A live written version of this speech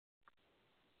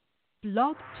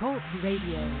Blog Talk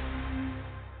Radio.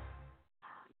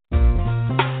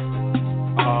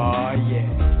 Yeah.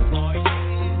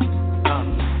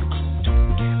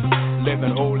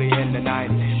 Living holy in the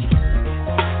 90s.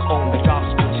 On the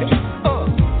gospel tip.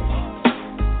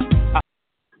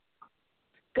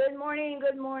 Good morning,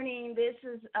 good morning. This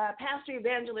is Pastor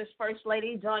Evangelist First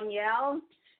Lady Doniele.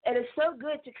 It is so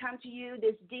good to come to you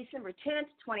this December 10th,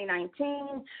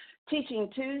 2019, Teaching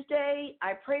Tuesday.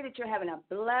 I pray that you're having a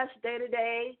blessed day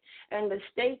today. And the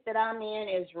state that I'm in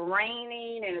is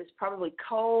raining and it's probably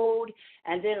cold.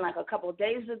 And then like a couple of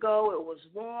days ago, it was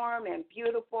warm and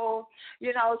beautiful.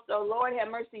 You know, so Lord have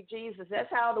mercy, Jesus.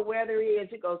 That's how the weather is.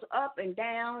 It goes up and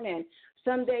down, and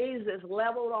some days it's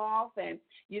leveled off. And,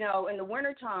 you know, in the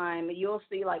wintertime, you'll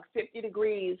see like 50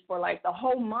 degrees for like the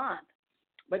whole month.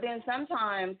 But then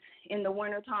sometimes in the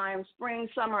wintertime, spring,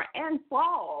 summer, and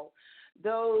fall,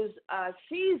 those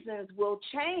seasons will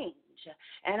change.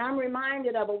 And I'm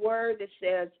reminded of a word that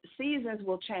says seasons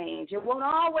will change. It won't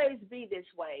always be this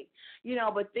way, you know,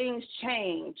 but things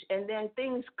change. And then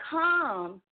things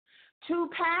come to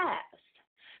pass.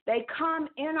 They come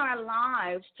in our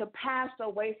lives to pass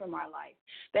away from our life.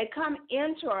 They come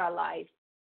into our life.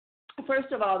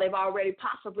 First of all, they've already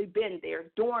possibly been there,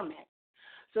 dormant.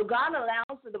 So God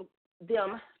allows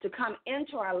them to come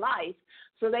into our life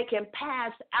so they can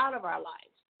pass out of our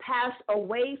lives, pass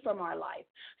away from our life,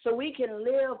 so we can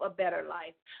live a better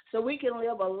life, so we can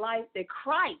live a life that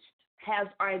Christ has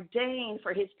ordained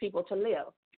for his people to live.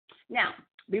 Now,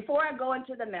 before I go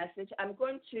into the message, I'm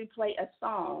going to play a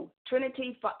song,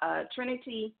 Trinity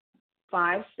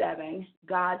 5:7,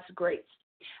 God's Grace.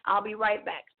 I'll be right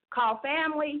back. Call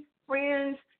family,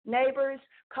 friends, neighbors,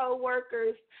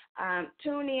 co-workers,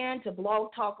 tune in to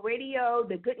Blog Talk Radio,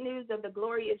 the good news of the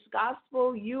glorious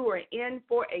gospel. You are in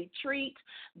for a treat.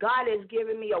 God has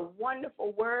given me a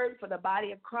wonderful word for the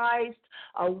body of Christ,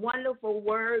 a wonderful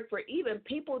word for even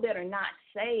people that are not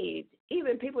saved,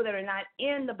 even people that are not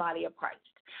in the body of Christ.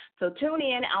 So tune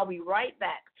in. I'll be right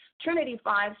back. Trinity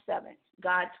 5:7,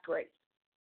 God's Grace.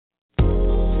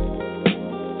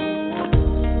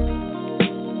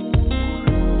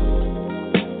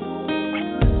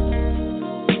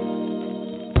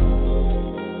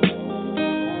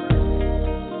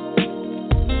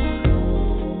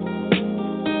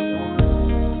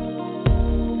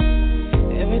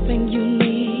 Everything you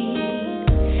need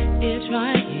is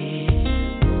right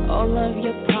here. All of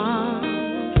your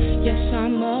problems, yes,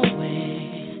 I'm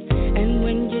aware. And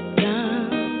when you're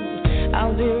down,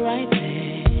 I'll be right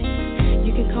there.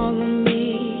 You can call on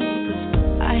me,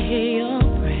 'cause I hear your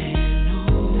prayer.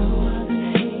 No other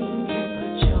name can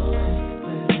put joy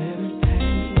where there is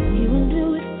pain. He will do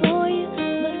it for you,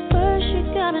 but first you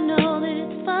gotta know that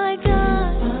it's my God.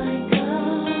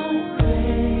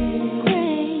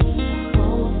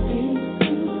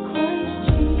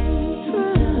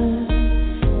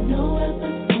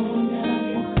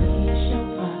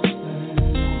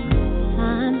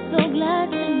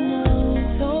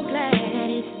 So glad that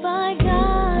it's by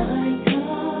God.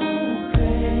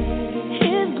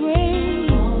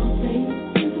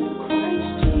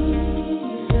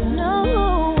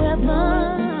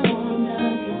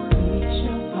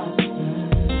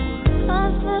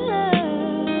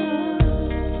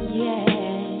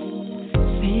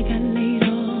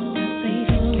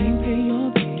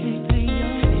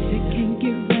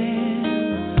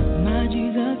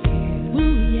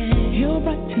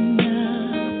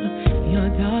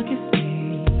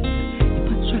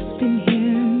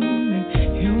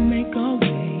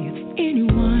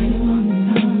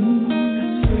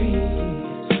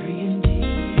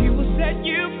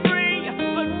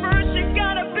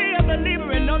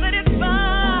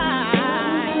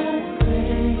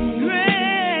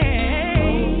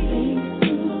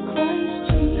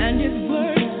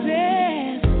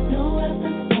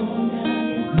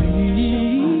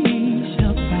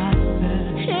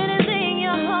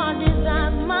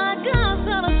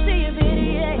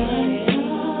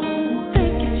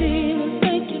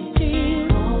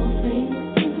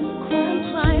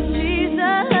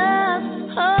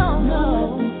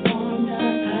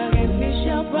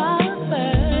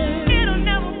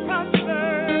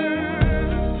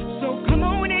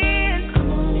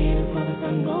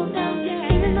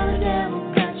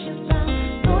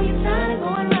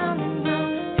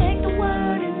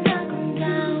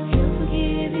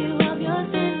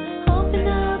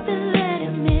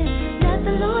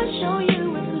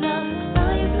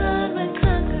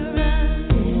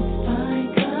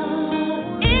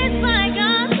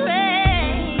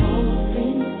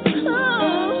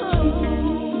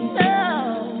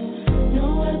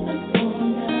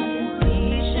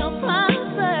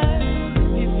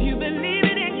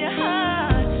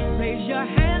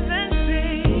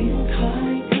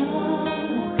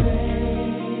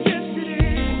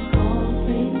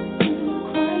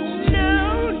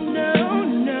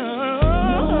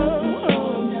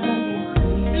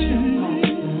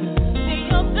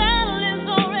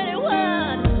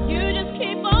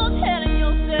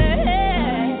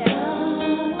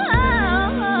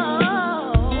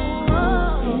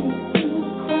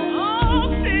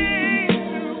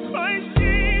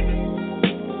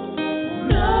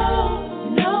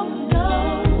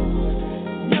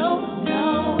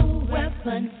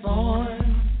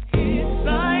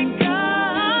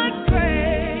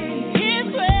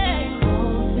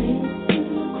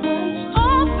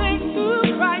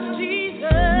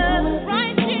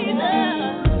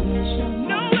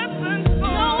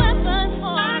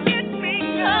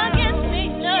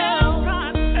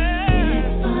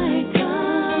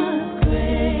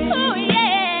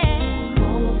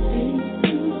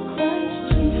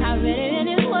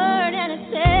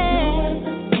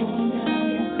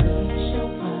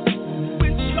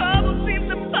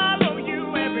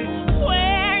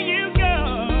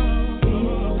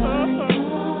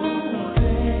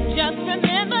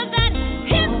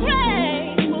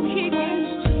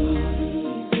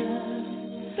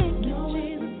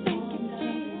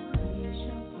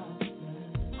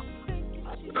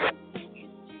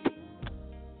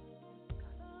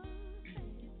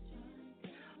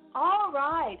 All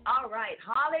right.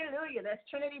 Hallelujah. That's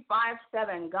Trinity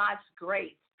 5:7, God's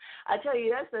grace. I tell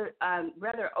you, that's a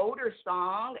rather older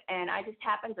song, and I just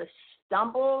happened to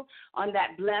stumble on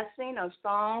that blessing of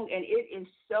song, and it is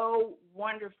so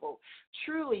wonderful.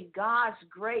 Truly, God's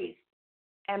grace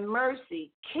and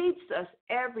mercy keeps us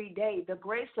every day. The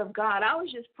grace of God. I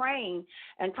was just praying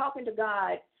and talking to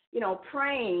God,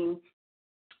 praying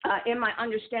in my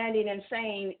understanding and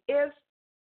saying, if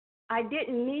I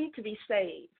didn't need to be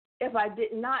saved, if I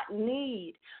did not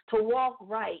need to walk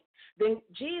right, then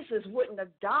Jesus wouldn't have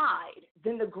died.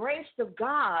 Then the grace of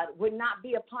God would not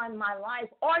be upon my life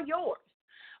or yours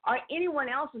or anyone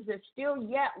else's that's still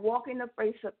yet walking the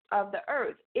face of the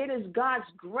earth. It is God's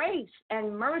grace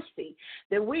and mercy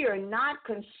that we are not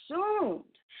consumed.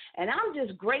 And I'm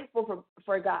just grateful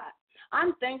for God.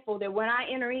 I'm thankful that when I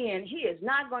enter in, he is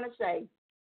not going to say,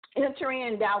 enter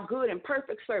in, thou good and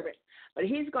perfect servant. But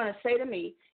he's going to say to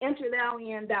me, enter thou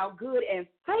in, thou good and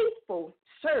faithful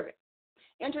servant.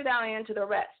 Enter thou into the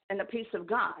rest and the peace of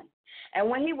God. And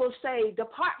when he will say,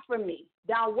 depart from me,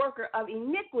 thou worker of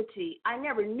iniquity, I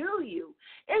never knew you,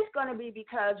 it's going to be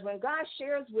because when God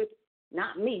shares with,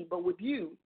 not me, but with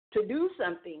you, to do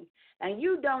something, and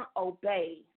you don't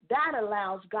obey, that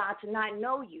allows God to not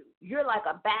know you. You're like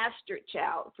a bastard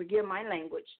child. Forgive my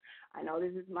language. I know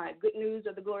this is my Good News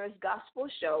of the Glorious Gospel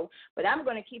show, but I'm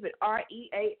going to keep it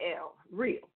real,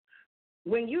 real.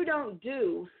 When you don't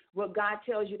do what God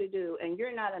tells you to do and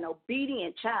you're not an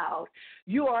obedient child,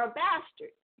 you are a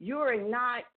bastard. You're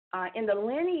not in the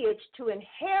lineage to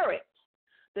inherit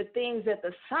the things that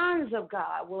the sons of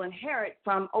God will inherit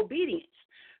from obedience.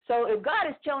 So if God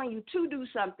is telling you to do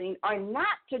something or not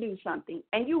to do something,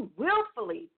 and you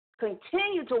willfully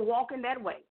continue to walk in that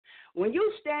way, when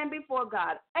you stand before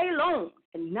God alone,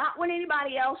 and not with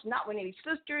anybody else, not with any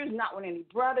sisters, not with any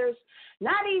brothers,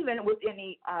 not even with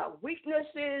any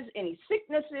weaknesses, any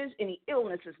sicknesses, any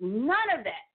illnesses, none of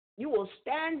that. You will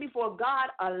stand before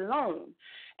God alone.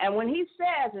 And when he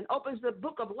says and opens the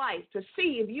book of life to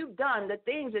see if you've done the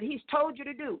things that he's told you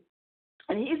to do,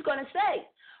 and he's going to say,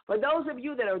 for those of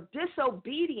you that are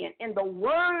disobedient in the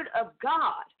word of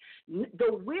God,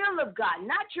 the will of God,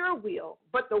 not your will,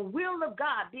 but the will of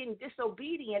God, being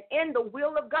disobedient in the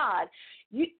will of God,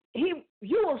 you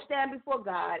will stand before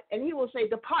God and he will say,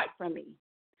 depart from me,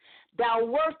 thou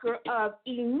worker of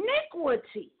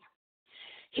iniquity.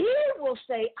 He will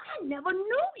say, I never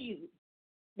knew you,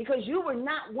 because you were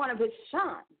not one of his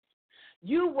sons.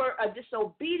 You were a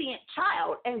disobedient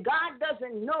child, and God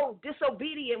doesn't know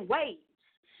disobedient ways.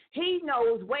 He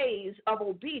knows ways of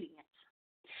obedience.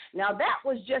 Now, that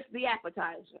was just the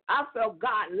appetizer. I felt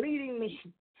God leading me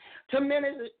to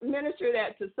minister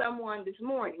that to someone this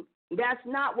morning. That's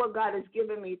not what God has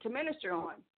given me to minister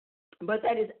on, but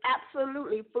that is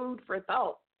absolutely food for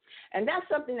thought. And that's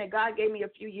something that God gave me a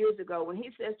few years ago when he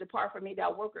says, depart from me,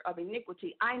 thou worker of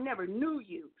iniquity. I never knew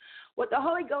you. What the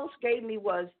Holy Ghost gave me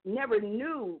was never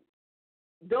knew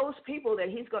those people that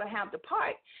he's going to have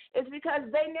depart. It's because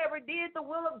they never did the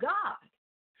will of God.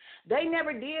 They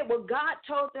never did what God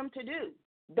told them to do.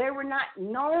 They were not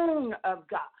known of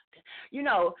God. You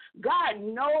know, God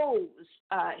knows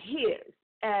his,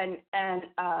 and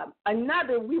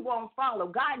another we won't follow.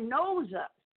 God knows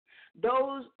us.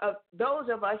 Those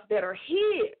of us that are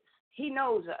his, he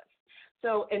knows us.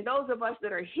 So, and those of us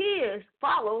that are his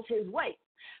follows his way.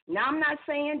 Now, I'm not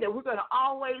saying that we're going to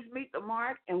always meet the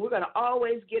mark and we're going to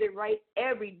always get it right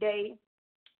every day,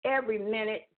 every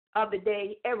minute of the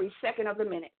day, every second of the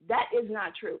minute. That is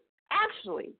not true.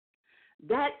 Actually,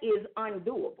 that is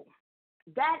undoable.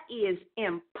 That is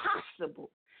impossible,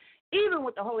 even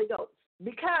with the Holy Ghost,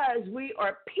 because we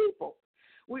are people.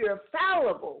 We are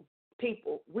fallible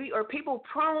people. We are people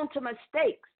prone to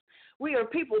mistakes. We are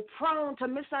people prone to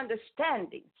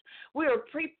misunderstandings. We are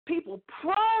people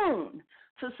prone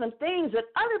to some things that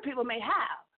other people may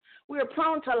have. We are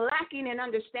prone to lacking in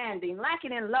understanding,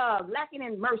 lacking in love, lacking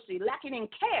in mercy, lacking in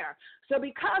care. So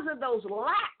because of those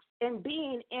lacks in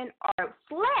being in our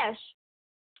flesh,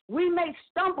 we may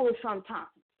stumble sometimes.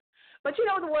 But you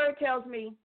know what the word tells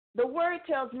me? The word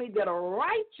tells me that a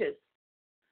righteous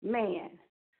man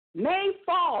may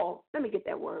fall. Let me get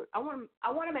that word. I want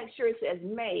to make sure it says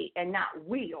may and not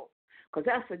will, because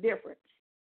that's the difference.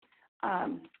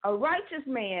 A righteous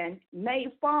man may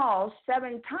fall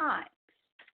 7 times,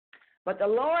 but the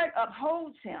Lord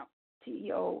upholds him,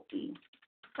 T-O-E,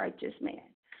 righteous man.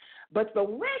 But the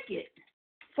wicked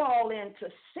fall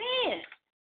into sin.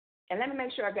 And let me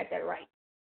make sure I got that right.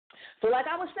 So like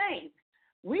I was saying,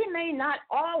 we may not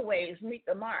always meet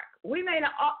the mark. We may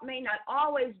not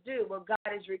always do what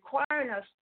God is requiring us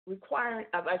requiring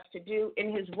of us to do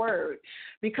in his word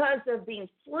because of being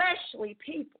fleshly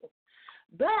people.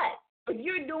 But if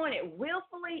you're doing it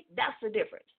willfully, that's the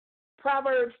difference.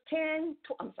 Proverbs 10,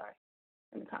 I'm sorry,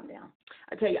 let me calm down.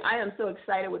 I tell you, I am so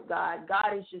excited with God.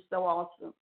 God is just so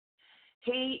awesome.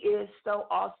 He is so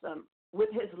awesome with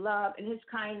his love and his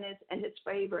kindness and his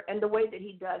favor and the way that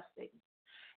he does things.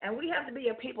 And we have to be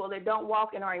a people that don't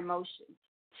walk in our emotions.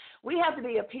 We have to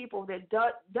be a people that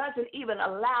doesn't even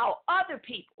allow other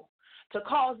people to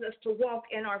cause us to walk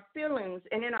in our feelings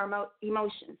and in our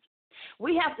emotions.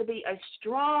 We have to be a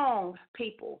strong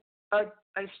people, a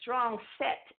strong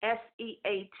set,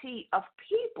 S-E-A-T, of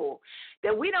people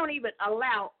that we don't even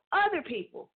allow other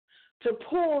people to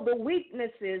pull the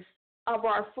weaknesses of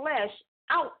our flesh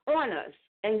out on us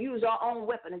and use our own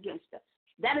weapon against us.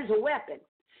 That is a weapon.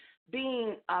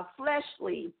 Being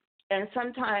fleshly and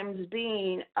sometimes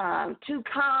being too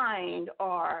kind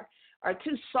or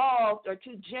too soft or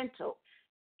too gentle,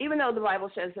 even though the Bible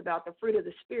says about the fruit of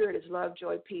the Spirit is love,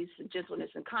 joy, peace, and gentleness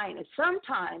and kindness,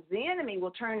 sometimes the enemy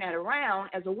will turn that around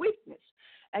as a weakness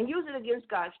and use it against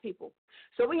God's people.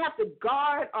 So we have to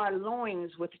guard our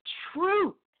loins with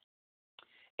truth.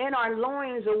 In our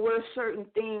loins are where certain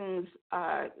things,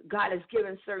 God has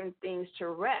given certain things to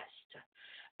rest.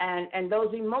 And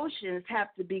those emotions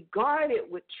have to be guarded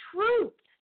with truth.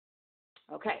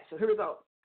 Okay, so here we go.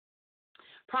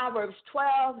 Proverbs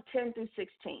 12, 10 through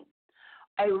 16.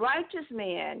 A righteous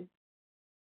man,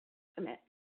 a minute.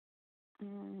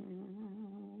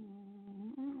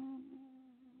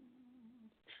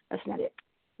 That's not it.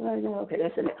 Okay,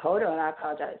 that's it. Hold on, I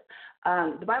apologize.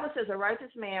 The Bible says a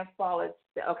righteous man falleth.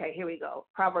 Okay, here we go.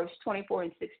 Proverbs 24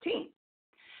 and 16.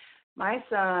 My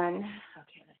son,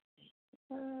 okay, let's see.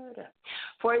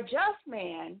 For a just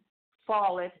man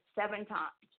falleth 7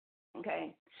 times.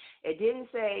 Okay, it didn't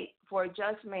say for a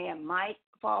just man might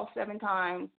fall 7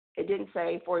 times. It didn't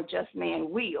say for a just man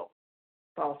will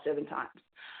fall 7 times.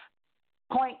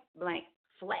 Point blank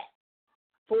flat.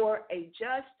 For a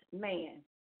just man,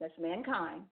 that's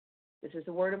mankind. This is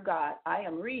the word of God. I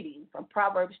am reading from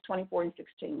Proverbs 24 and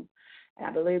 16, and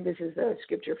I believe this is a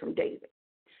scripture from David.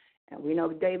 And we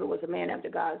know David was a man after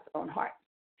God's own heart.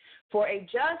 For a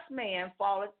just man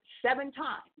falleth 7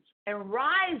 times and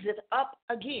riseth up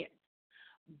again.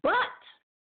 But,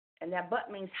 and that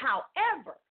but means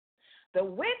however, the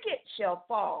wicked shall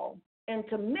fall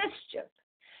into mischief,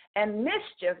 and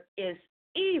mischief is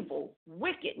evil,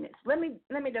 wickedness. Let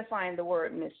me define the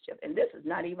word mischief, and this is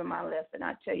not even my lesson.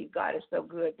 I tell you, God is so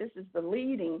good. This is the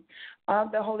leading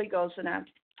of the Holy Ghost, and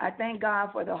I thank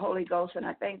God for the Holy Ghost, and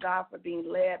I thank God for being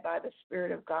led by the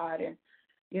Spirit of God, and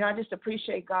I just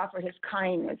appreciate God for his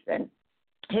kindness and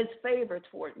his favor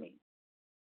toward me.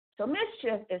 So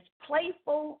mischief is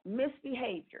playful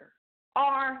misbehavior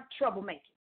or troublemaking,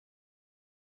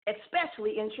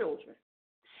 especially in children.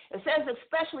 It says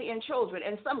especially in children,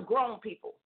 and some grown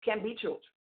people can be children.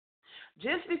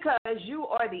 Just because you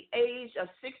are the age of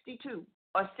 62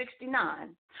 or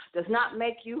 69 does not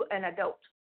make you an adult.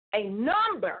 A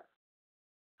number,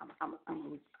 I'm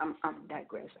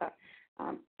digress.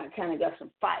 I kind of got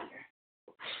some fire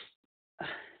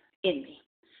in me.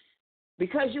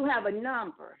 Because you have a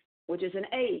number, which is an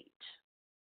age,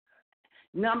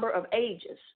 number of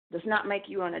ages does not make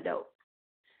you an adult.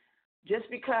 Just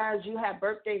because you have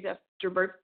birthdays after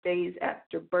birthdays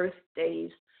after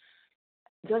birthdays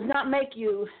does not make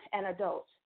you an adult.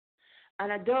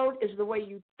 An adult is the way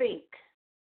you think.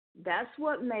 That's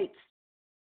what makes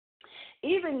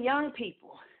even young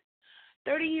people,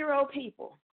 30-year-old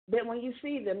people, that when you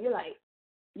see them, you're like,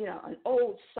 an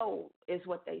old soul is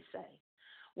what they say.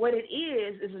 What it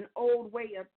is an old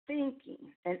way of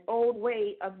thinking, an old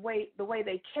way of the way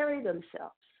they carry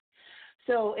themselves.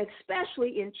 So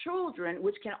especially in children,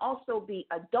 which can also be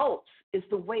adults, is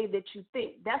the way that you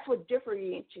think. That's what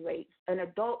differentiates an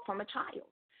adult from a child.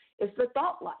 It's the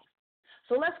thought life.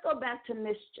 So let's go back to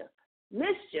mischief.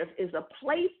 Mischief is a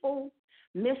playful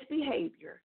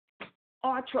misbehavior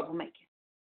or troublemaking.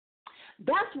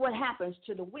 That's what happens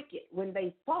to the wicked when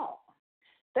they fall.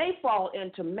 They fall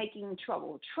into making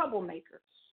trouble, troublemakers.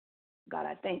 God,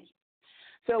 I thank you.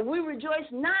 So we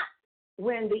rejoice not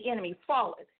when the enemy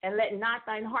falleth, and let not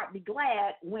thine heart be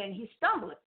glad when he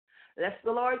stumbleth. Lest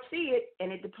the Lord see it,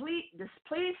 and it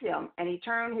displease him, and he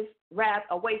turn his wrath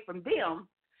away from them.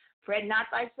 Fret not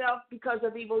thyself because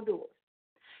of evildoers.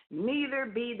 Neither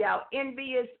be thou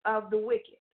envious of the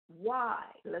wicked. Why?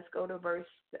 Let's go to verse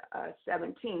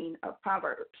 17 of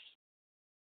Proverbs.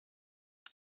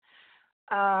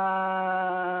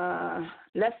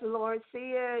 Lest the Lord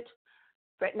see it,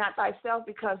 fret not thyself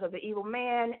because of the evil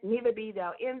man, neither be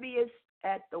thou envious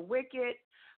at the wicked,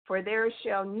 For there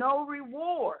shall no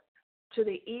reward to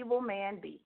the evil man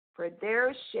be. For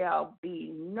there shall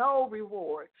be no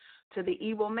reward to the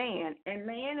evil man, and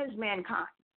man is mankind.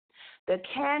 The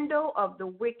candle of the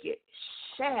wicked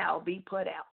shall be put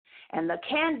out, and the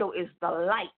candle is the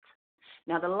light.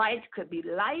 Now, the light could be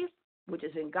life, which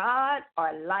is in God,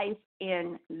 or life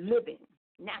in living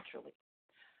naturally.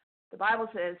 The Bible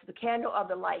says the candle of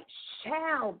the light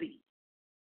shall be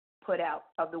put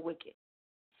out of the wicked.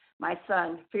 My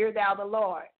son, fear thou the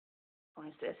Lord. When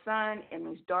it says son, it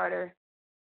means daughter,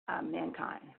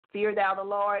 mankind. Fear thou the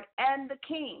Lord and the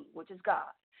King, which is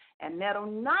God, and meddle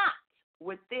not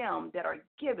with them that are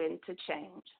given to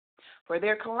change. For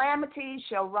their calamities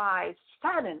shall rise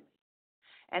suddenly,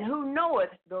 and who knoweth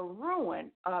the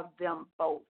ruin of them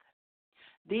both?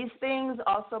 These things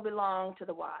also belong to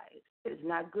the wise. It is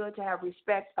not good to have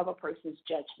respect of a person's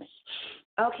judgment.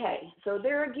 Okay, so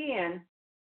there again,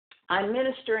 I'm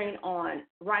ministering on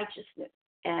righteousness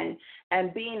and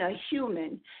being a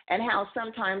human, and how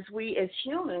sometimes we as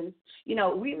humans,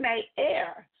 we may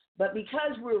err, but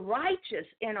because we're righteous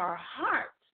in our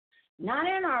hearts, not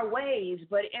in our ways,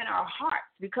 but in our hearts,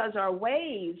 because our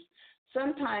ways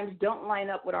sometimes don't line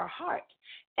up with our heart,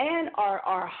 and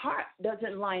our heart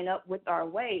doesn't line up with our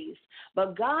ways.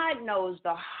 But God knows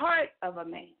the heart of a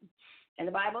man. And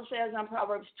the Bible says on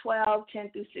Proverbs 12, 10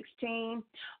 through 16,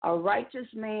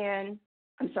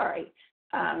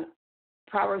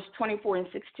 Proverbs 24 and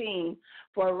 16,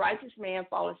 for a righteous man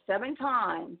falleth 7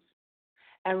 times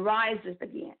and riseth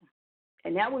again.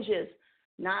 And that was just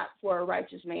not for a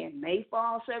righteous man may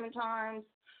fall 7 times.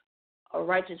 A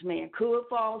righteous man could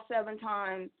fall 7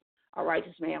 times. A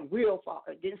righteous man will fall.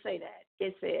 It didn't say that.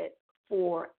 It said,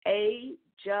 for a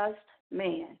just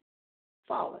man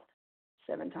falleth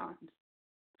 7 times.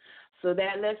 So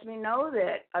that lets me know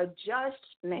that a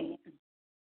just man,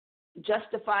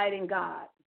 justified in God,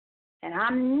 and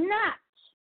I'm not,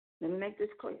 let me make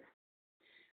this clear,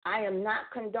 I am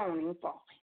not condoning falling.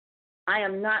 I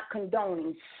am not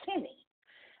condoning sinning.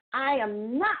 I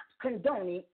am not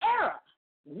condoning error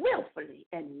willfully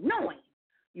and knowing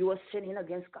you are sinning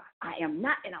against God. I am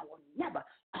not, and I will never,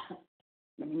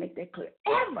 let me make that clear,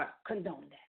 ever condone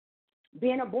that.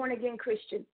 Being a born-again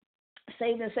Christian,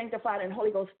 saved and sanctified and Holy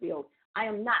Ghost filled, I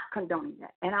am not condoning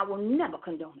that, and I will never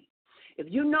condone it.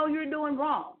 If you know you're doing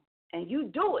wrong and you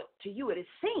do it, to you it is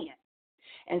sin,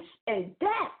 and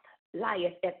death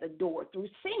lieth at the door through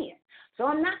sin. So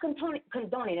I'm not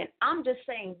condoning it. I'm just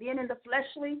saying, being in the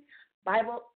fleshly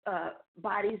Bible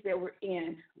bodies that we're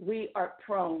in, we are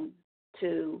prone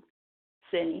to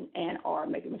sinning and are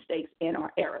making mistakes and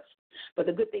our errors. But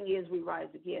the good thing is we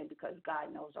rise again because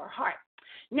God knows our heart.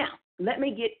 Now, let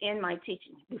me get in my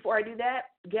teaching. Before I do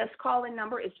that, guest call-in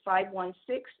number is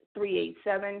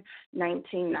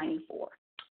 516-387-1994.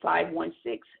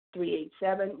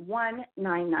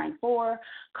 516-387-1994.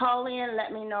 Call in,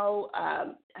 let me know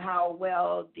how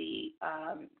well the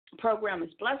program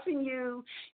is blessing you,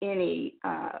 any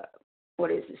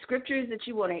scriptures that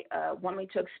you want me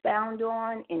to expound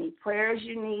on, any prayers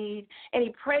you need, any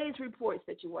praise reports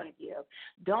that you want to give.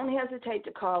 Don't hesitate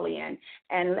to call in,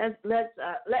 and let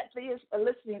the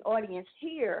listening audience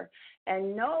hear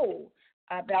and know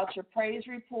about your praise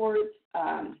reports.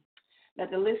 Let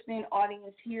the listening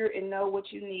audience hear and know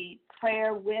what you need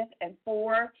prayer with and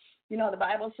for. The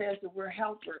Bible says that we're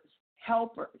helpers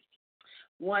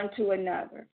one to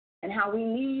another, and how we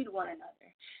need one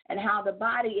another, and how the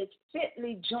body is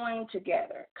fitly joined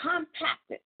together,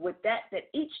 compacted with that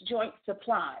each joint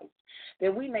supplies,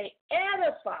 that we may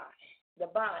edify the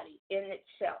body in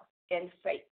itself in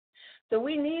faith. So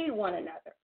we need one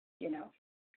another,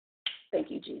 Thank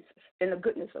you, Jesus, in the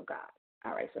goodness of God.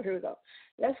 All right, so here we go.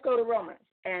 Let's go to Romans.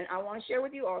 And I want to share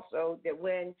with you also that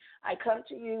when I come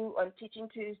to you on Teaching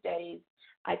Tuesdays,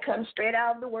 I come straight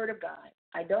out of the Word of God.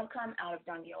 I don't come out of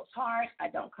Doniele's heart. I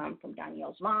don't come from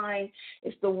Doniele's mind.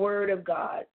 It's the Word of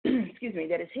God,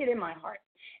 that is hid in my heart.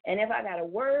 And if I got a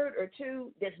word or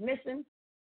two that's missing,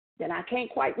 then I can't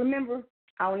quite remember,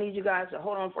 I'll need you guys to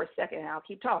hold on for a second, and I'll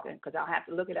keep talking because I'll have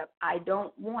to look it up. I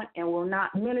don't want and will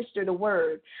not minister the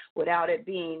Word without it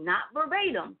being not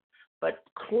verbatim, but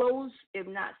close, if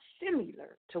not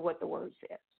similar, to what the Word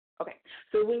says. Okay,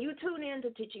 so when you tune in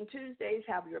to Teaching Tuesdays,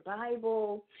 have your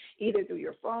Bible, either through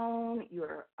your phone,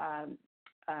 your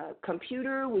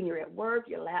computer, when you're at work,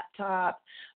 your laptop,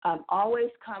 always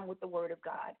come with the Word of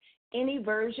God. Any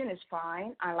version is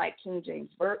fine. I like King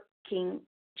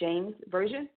James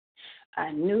Version.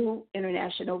 New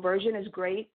International Version is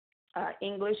great.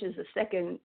 English is the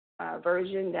second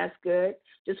version. That's good.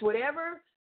 Just whatever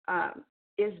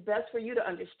it's best for you to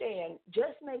understand,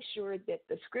 just make sure that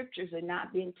the scriptures are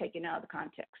not being taken out of the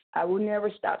context. I will never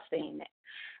stop saying that.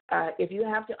 If you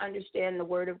have to understand the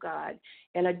Word of God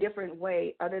in a different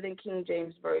way other than King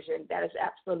James Version, that is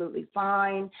absolutely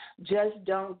fine. Just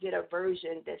don't get a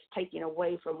version that's taking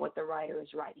away from what the writer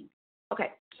is writing.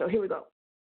 Okay, so here we go.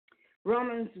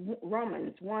 Romans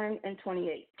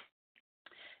 1:28.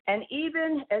 And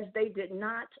even as they did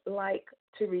not like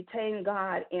to retain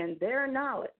God in their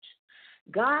knowledge,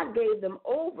 God gave them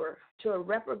over to a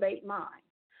reprobate mind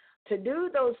to do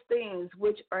those things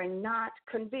which are not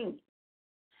convenient,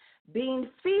 being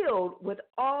filled with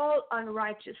all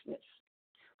unrighteousness,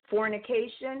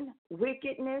 fornication,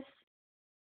 wickedness,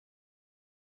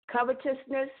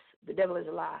 covetousness. The devil is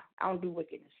a lie. I don't do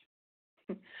wickedness.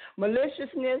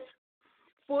 Maliciousness,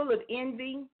 full of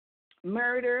envy,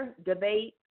 murder,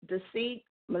 debate, deceit,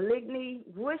 malignity,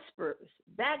 whisperers,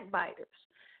 backbiters,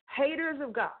 haters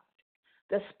of God,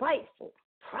 despiteful,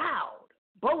 proud,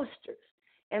 boasters,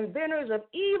 inventors of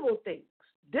evil things,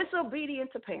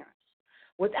 disobedient to parents,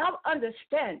 without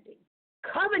understanding,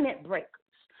 covenant breakers,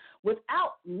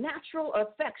 without natural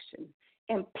affection,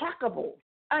 implacable,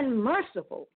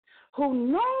 unmerciful, who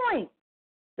knowing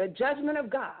the judgment of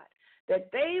God,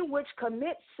 that they which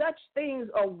commit such things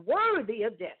are worthy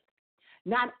of death,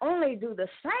 not only do the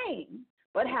same,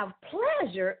 but have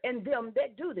pleasure in them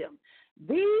that do them.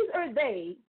 These are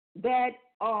they that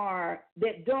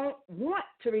don't want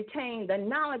to retain the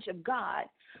knowledge of God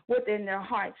within their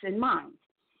hearts and minds.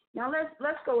 Now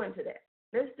let's go into that.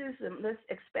 Let's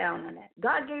expound on that.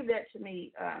 God gave that to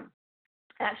me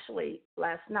actually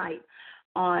last night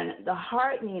on the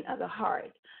hardening of the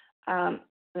heart.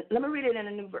 Let me read it in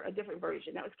a different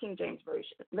version. That was King James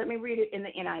Version. Let me read it in the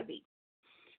NIV.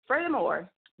 Furthermore,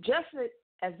 just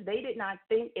as they did not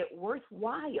think it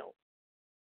worthwhile,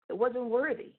 it wasn't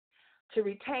worthy to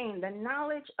retain the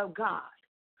knowledge of God,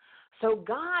 so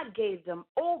God gave them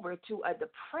over to a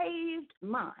depraved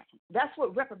mind. That's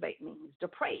what reprobate means,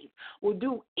 depraved. Will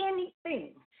do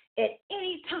anything at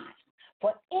any time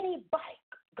for anybody,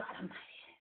 God Almighty,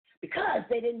 because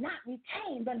they did not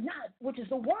retain the knowledge, which is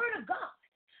the word of God.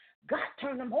 God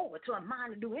turned them over to a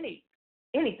mind to do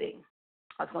anything.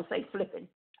 I was going to say flipping.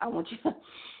 I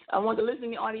want the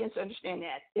listening audience to understand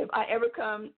that. If I ever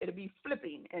come, it'll be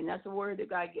flipping, and that's the word that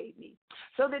God gave me.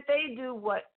 So that they do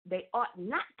what they ought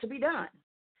not to be done.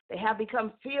 They have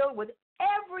become filled with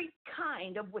every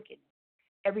kind of wickedness,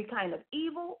 every kind of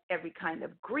evil, every kind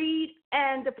of greed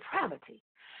and depravity.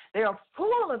 They are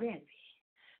full of envy.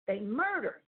 They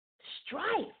murder,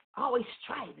 strife, always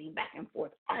striving back and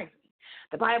forth, arguing.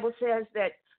 The Bible says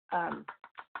that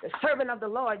the servant of the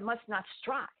Lord must not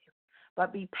strive,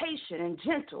 but be patient and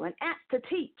gentle and apt to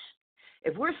teach.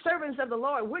 If we're servants of the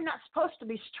Lord, we're not supposed to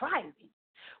be striving.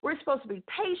 We're supposed to be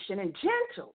patient and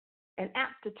gentle and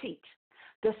apt to teach.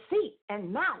 Deceit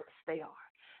and malice they are.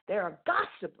 They are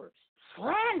gossipers,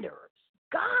 slanderers,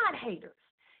 God-haters,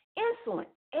 insolent,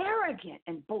 arrogant,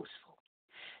 and boastful.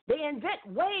 They invent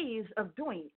ways of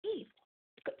doing evil.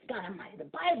 God Almighty, the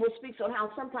Bible speaks on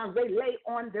how sometimes they lay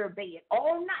on their bed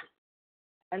all night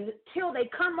until they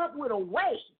come up with a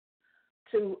way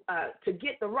to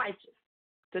get the righteous,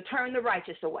 to turn the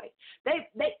righteous away.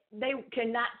 They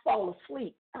cannot fall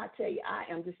asleep. I tell you,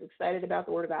 I am just excited about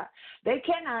the Word of God. They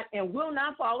cannot and will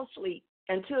not fall asleep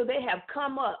until they have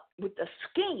come up with the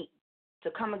scheme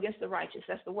to come against the righteous.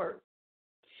 That's the word.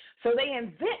 So they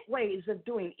invent ways of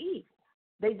doing evil.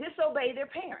 They disobey their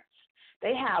parents.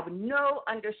 They have no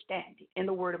understanding in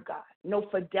the Word of God, no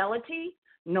fidelity,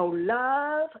 no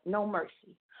love, no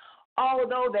mercy.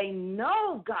 Although they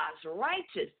know God's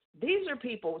righteous, these are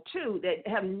people, too, that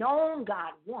have known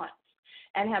God once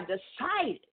and have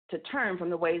decided to turn from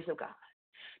the ways of God.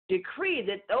 Decree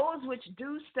that those which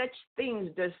do such things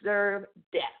deserve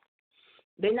death.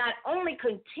 They not only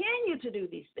continue to do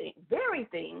these very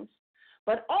things,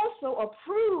 but also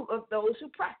approve of those who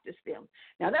practice them.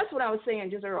 Now, that's what I was saying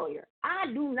just earlier. I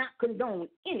do not condone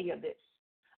any of this.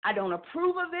 I don't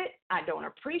approve of it. I don't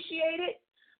appreciate it.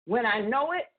 When I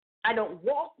know it, I don't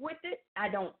walk with it. I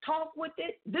don't talk with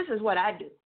it. This is what I do.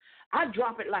 I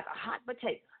drop it like a hot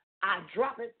potato. I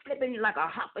drop it flipping like a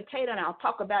hot potato, and I'll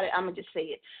talk about it. I'm going to just say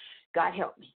it. God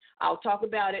help me. I'll talk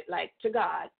about it like to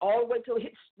God all the way till it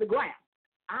hits the ground.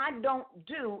 I don't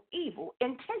do evil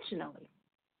intentionally.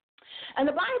 And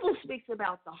the Bible speaks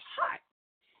about the heart.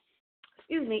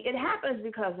 It happens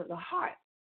because of the heart.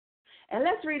 And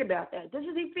let's read about that. This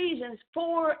is Ephesians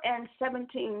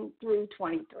 4:17 through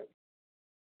 23.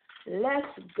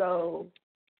 Let's go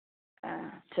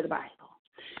to the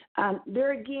Bible.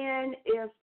 There again, if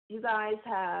you guys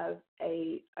have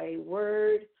a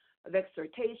word of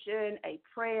exhortation, a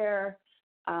prayer,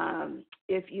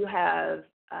 if you have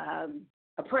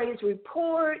a praise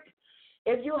report,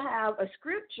 if you have a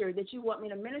scripture that you want me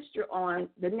to minister on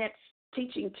the next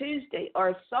Teaching Tuesday, or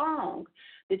a song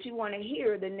that you want to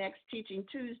hear the next Teaching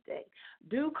Tuesday,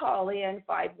 do call in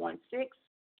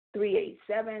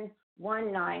 516-387-1994.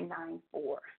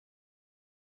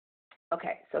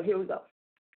 Okay, so here we go.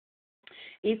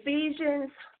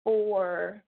 Ephesians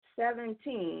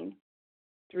 4:17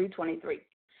 through 23.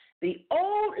 The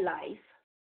old life,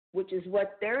 which is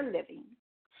what they're living,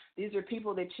 these are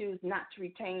people that choose not to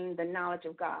retain the knowledge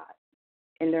of God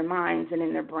in their minds and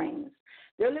in their brains.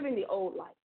 They're living the old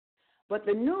life. But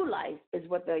the new life is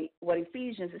what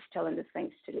Ephesians is telling the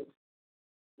saints to do.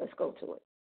 Let's go to it.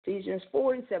 Ephesians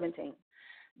 4:17.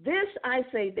 This I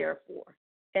say, therefore,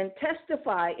 and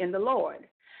testify in the Lord,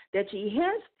 that ye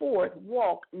henceforth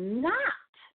walk not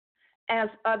as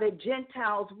other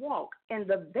Gentiles walk, in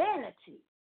the vanity,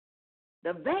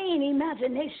 the vain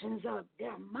imaginations of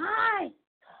their mind.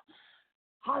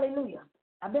 Hallelujah.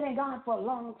 I've been in God for a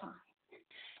long time,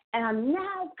 and I'm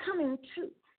now coming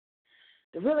to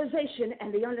the realization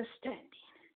and the understanding.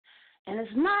 And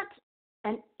it's not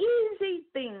an easy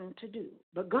thing to do,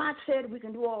 but God said we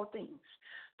can do all things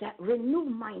that renew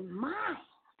my mind.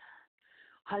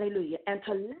 Hallelujah. And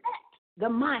to let the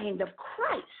mind of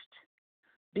Christ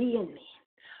be in me.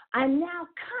 I'm now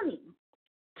coming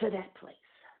to that place.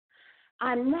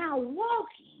 I'm now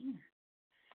walking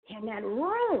in that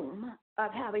room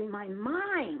of having my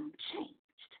mind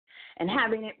changed and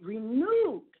having it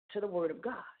renewed to the Word of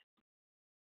God.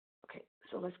 Okay,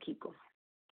 so let's keep going.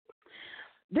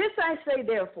 This I say,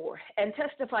 therefore, and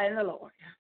testify in the Lord,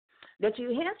 that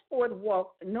you henceforth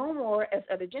walk no more as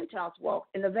other Gentiles walk,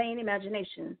 in the vain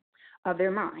imagination of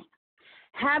their mind,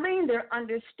 having their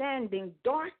understanding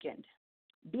darkened,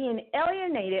 being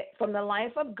alienated from the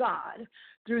life of God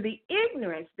through the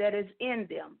ignorance that is in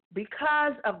them,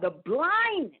 because of the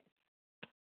blindness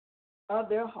of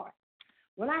their heart.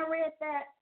 When I read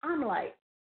that, I'm like,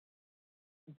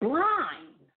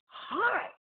 blind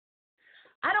heart.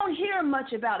 I don't hear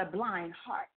much about a blind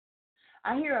heart.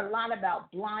 I hear a lot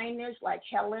about blindness, like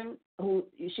Helen, who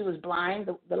she was blind,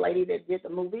 the lady that did the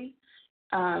movie.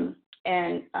 And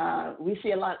we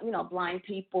see a lot, blind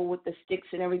people with the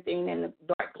sticks and everything and the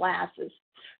dark glasses.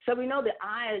 So we know the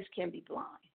eyes can be blind.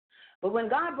 But when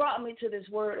God brought me to this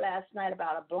word last night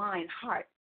about a blind heart,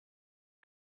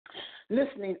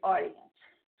 listening audience,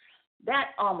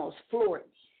 that almost floored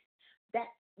me. That,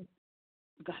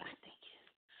 God, I thank you.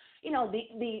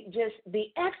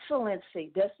 The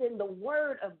excellency that's in the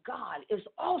word of God is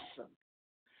awesome.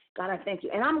 God, I thank you.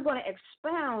 And I'm going to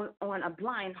expound on a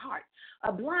blind heart.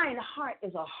 A blind heart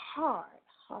is a hard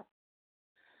heart.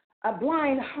 A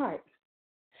blind heart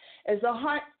is a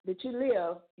heart that you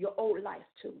live your old life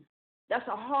to. That's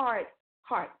a hard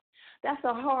heart. That's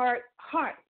a hard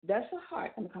heart. That's a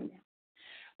heart. I'm going to come down.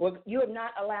 Well, you have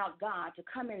not allowed God to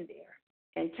come in there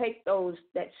and take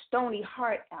that stony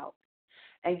heart out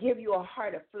and give you a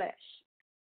heart of flesh.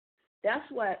 That's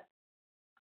what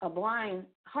a blind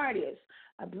heart is.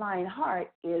 A blind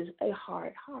heart is a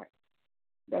hard heart.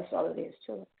 That's all it is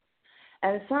to it.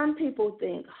 And some people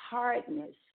think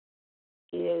hardness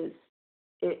is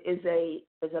a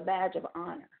badge of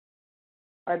honor,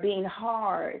 or being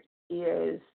hard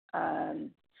is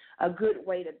a good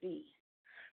way to be.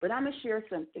 But I'm going to share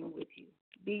something with you.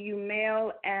 Be you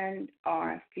male and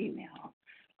or female.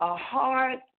 A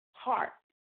hard heart,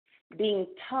 being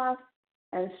tough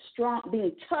and strong,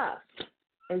 being tough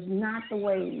is not the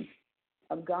way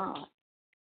of God.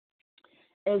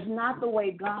 It's not the way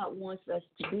God wants us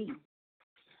to be.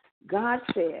 God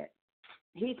said,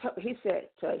 he said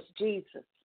to us, Jesus,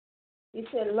 he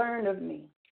said, learn of me,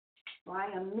 for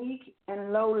I am meek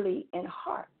and lowly in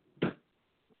heart.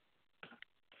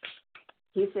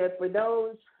 He said, for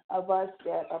those of us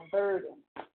that are burdened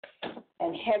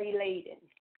and heavy laden,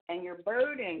 and you're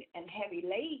burdened and heavy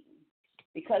laden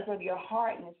because of your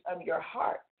hardness of your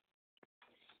heart.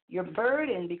 You're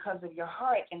burdened because of your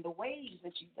heart and the ways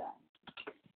that you've done.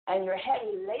 And you're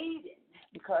heavy laden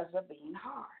because of being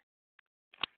hard.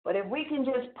 But if we can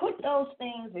just put those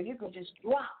things, if you can just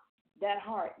drop that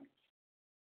hardness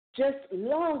just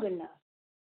long enough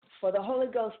for the Holy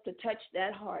Ghost to touch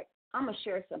that heart, I'm going to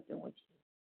share something with you.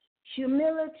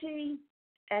 Humility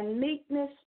and meekness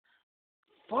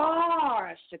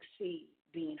far succeed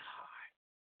being hard.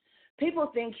 People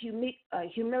think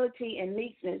humility and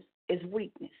meekness is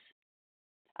weakness.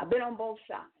 I've been on both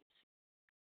sides.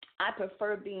 I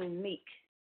prefer being meek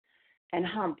and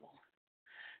humble.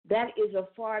 That is a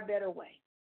far better way.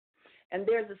 And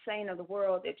there's a saying of the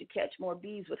world that you catch more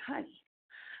bees with honey.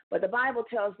 But the Bible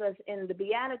tells us in the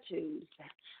Beatitudes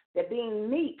that being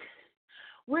meek,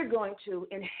 we're going to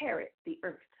inherit the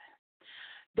earth.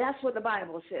 That's what the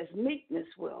Bible says meekness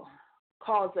will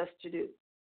cause us to do,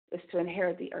 is to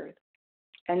inherit the earth.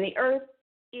 And the earth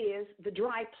is the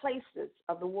dry places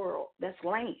of the world. That's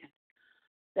land.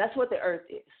 That's what the earth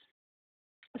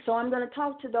is. So I'm going to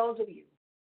talk to those of you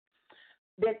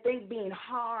that think being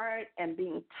hard and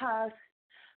being tough,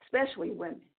 especially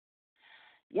women,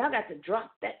 y'all got to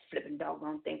drop that flipping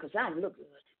doggone thing because I don't look good.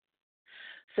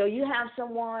 So you have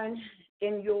someone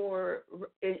in your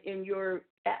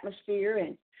atmosphere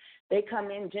and they come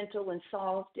in gentle and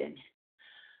soft and,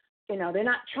 you know, they're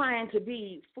not trying to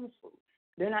be foo-foo.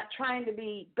 They're not trying to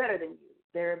be better than you.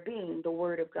 They're being the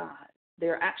Word of God.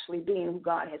 They're actually being who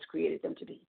God has created them to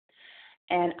be.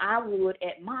 And I would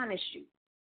admonish you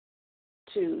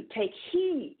to take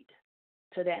heed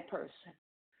to that person.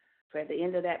 For at the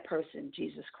end of that person,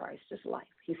 Jesus Christ is life.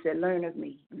 He said, learn of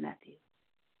me, Matthew.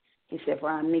 He said, for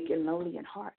I'm meek and lowly in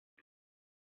heart.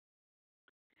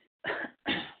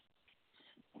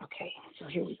 Okay, so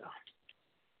here we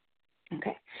go.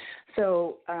 Okay,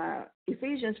 so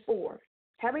Ephesians 4,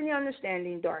 having the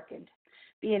understanding darkened,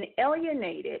 being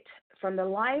alienated from the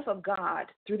life of God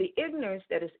through the ignorance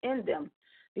that is in them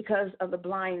because of the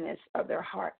blindness of their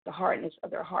heart, the hardness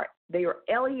of their heart. They are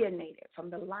alienated from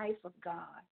the life of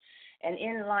God. And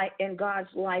in God's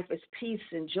life is peace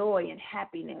and joy and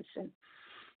happiness, and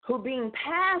who being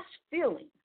past feeling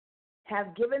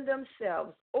have given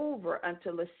themselves over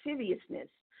unto lasciviousness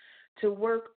to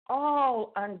work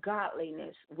all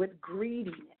ungodliness with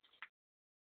greediness.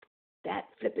 That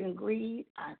flipping greed,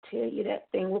 I tell you, that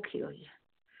thing will kill you.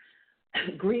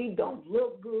 Greed don't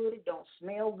look good, it don't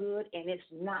smell good, and it's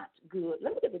not good.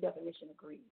 Let me get the definition of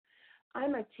greed.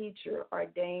 I'm a teacher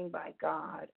ordained by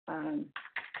God.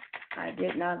 I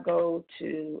did not go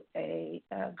to a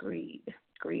greed,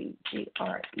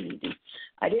 G-R-E-D.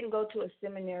 I didn't go to a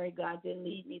seminary. God didn't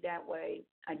lead me that way.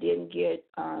 I didn't get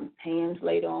hands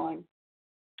laid on,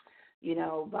 you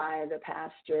know, by the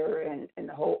pastor and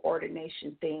the whole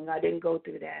ordination thing. I didn't go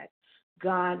through that.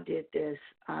 God did this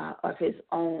of his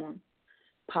own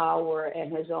power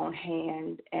and his own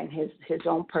hand and his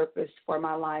own purpose for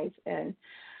my life. And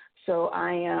so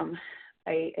I am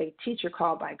a teacher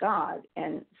called by God,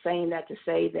 and saying that to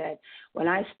say that when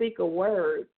I speak a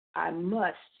word, I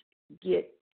must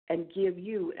get and give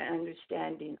you an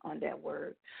understanding on that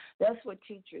word. That's what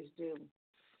teachers do.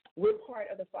 We're part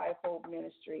of the fivefold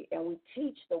ministry, and we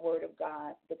teach the word of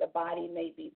God that the body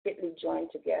may be fitly joined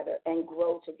together and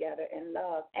grow together in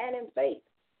love and in faith.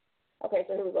 Okay,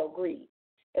 so here we go, greed.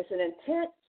 It's an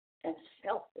intense and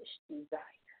selfish desire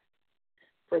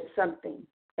for something,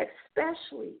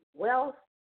 especially wealth,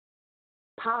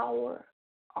 power,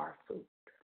 or food.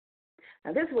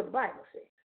 Now, this is what the Bible says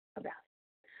about it.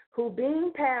 Who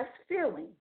being past feeling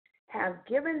have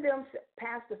given them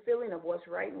past the feeling of what's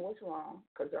right and what's wrong,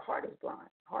 because their heart is blind,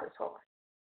 heart is hard.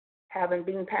 Having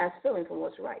been past feeling from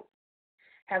what's right,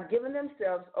 have given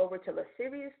themselves over to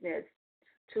lasciviousness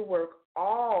to work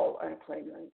all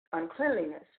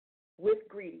uncleanliness with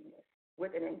greediness,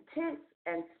 with an intense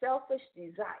and selfish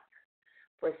desire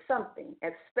for something,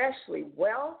 especially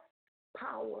wealth,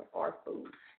 power, or food.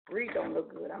 Greed don't look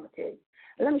good, I'm going to tell you.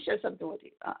 And let me share something with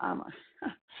you. I'm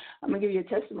going to give you a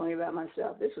testimony about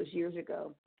myself. This was years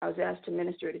ago. I was asked to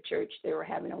minister at a church. They were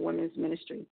having a women's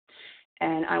ministry.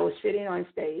 And I was sitting on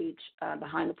stage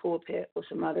behind the pulpit with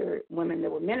some other women that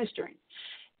were ministering.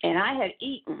 And I had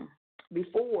eaten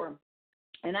before,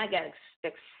 and I got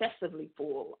excessively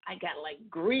full. I got like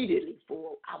greedily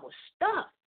full. I was stuffed.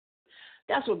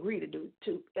 That's what greed will do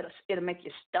too. It'll make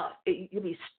you stuffed. You'll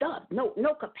be stuffed. No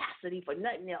capacity for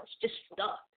nothing else. Just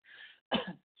stuffed.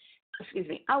 Excuse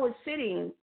me. I was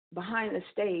sitting behind the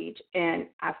stage and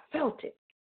I felt it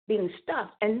being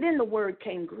stuffed. And then the word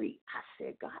came greed. I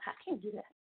said, God, I can't do that.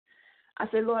 I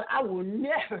said, Lord, I will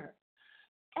never,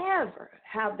 ever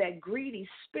have that greedy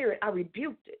spirit. I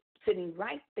rebuked it sitting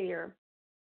right there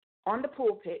on the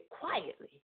pulpit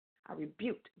quietly. I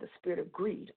rebuked the spirit of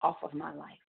greed off of my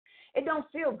life. It don't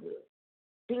feel good.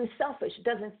 Being selfish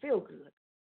doesn't feel good.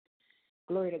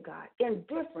 Glory to God.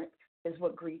 Indifference is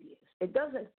what greed is. It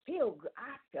doesn't feel good.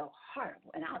 I felt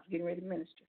horrible, and I was getting ready to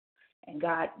minister. And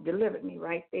God delivered me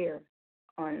right there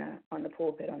on the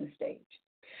pulpit, on the stage.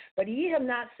 But ye have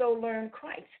not so learned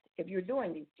Christ, if you're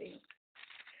doing these things.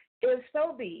 If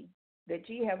so be that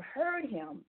ye have heard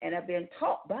him and have been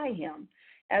taught by him,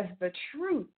 as the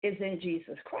truth is in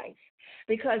Jesus Christ.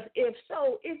 Because if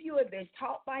you had been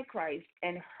taught by Christ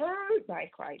and heard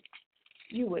by Christ,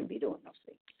 you wouldn't be doing those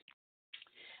things.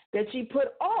 That ye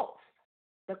put off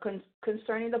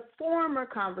concerning the former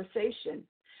conversation,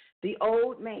 the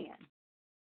old man.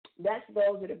 That's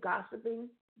those that are gossiping,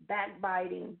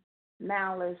 backbiting,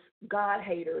 malice, God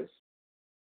haters,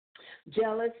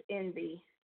 jealous, envy,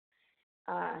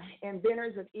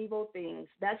 inventors of evil things.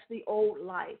 That's the old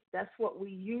life. That's what we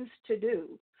used to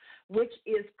do, which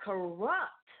is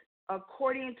corrupt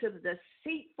according to the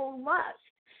deceitful lust.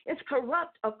 It's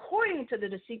corrupt according to the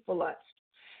deceitful lust.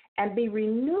 And be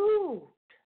renewed.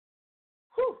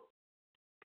 Whew.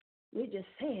 Me just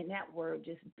saying that word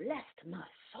just blessed my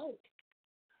soul.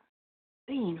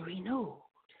 Being renewed.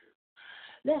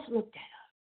 Let's look that up.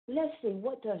 Let's see,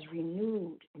 what does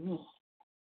renewed mean?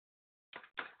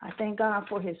 I thank God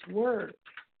for his word.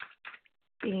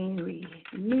 Being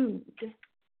renewed.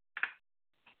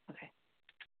 Okay.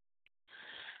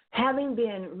 Having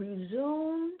been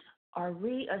resumed or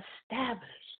reestablished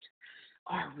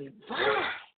or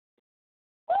revived.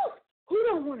 Ooh, who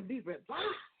don't want to be revived?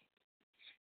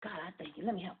 God, I thank you.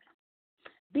 Let me help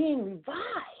you. Being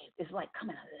revived is like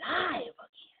coming alive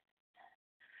again.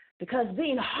 Because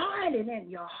being hardened in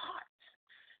your heart,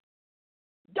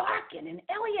 darkened and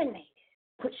alienated,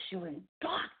 puts you in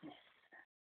darkness.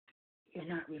 You're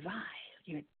not revived.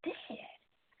 You're dead.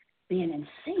 Being in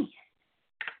sin.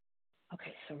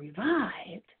 Okay, so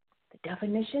revived, the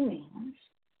definition means,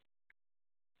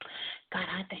 God,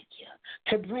 I thank you,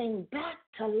 to bring back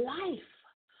to life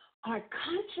our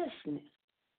consciousness,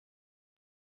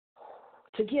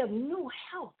 to give new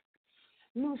health,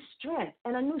 new strength,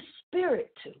 and a new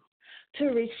spirit to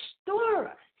restore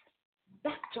us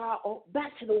back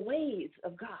to the ways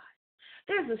of God.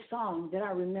 There's a song that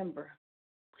I remember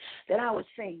that I would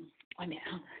sing. Wait a minute,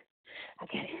 I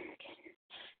get it,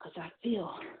 because I feel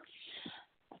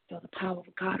the power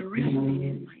of God resting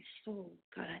in my soul.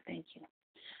 God, I thank you.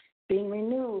 Being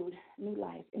renewed, new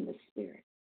life in the spirit.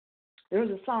 There was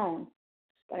a song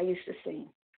that I used to sing.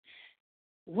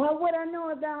 What would I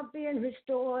know about being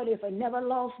restored if I never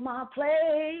lost my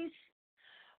place?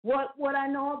 What would I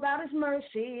know about his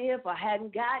mercy if I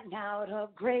hadn't gotten out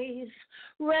of grace?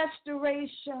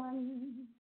 Restoration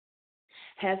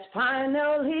has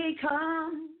finally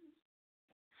come.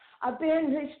 I've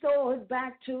been restored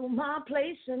back to my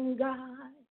place in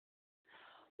God.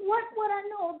 What would I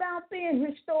know about being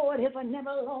restored if I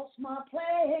never lost my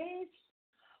place?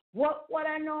 What would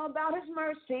I know about his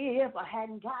mercy if I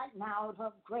hadn't gotten out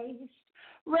of grace?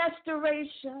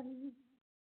 Restoration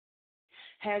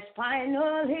has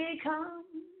finally come.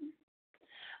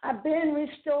 I've been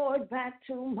restored back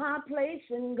to my place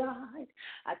in God.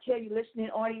 I tell you,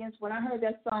 listening audience, when I heard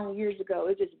that song years ago,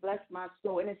 it just blessed my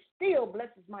soul, and it still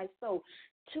blesses my soul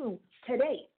to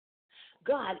today.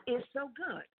 God is so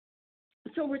good.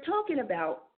 So we're talking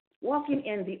about walking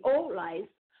in the old life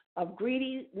of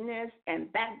greediness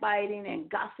and backbiting and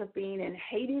gossiping and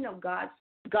hating of God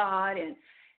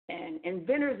and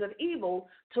inventors of evil,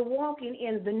 to walking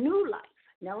in the new life.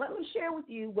 Now let me share with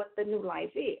you what the new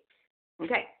life is.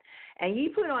 Okay. And ye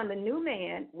put on the new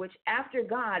man, which after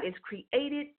God is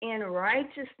created in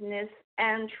righteousness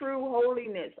and true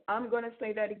holiness. I'm going to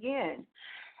say that again.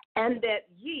 And that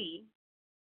ye,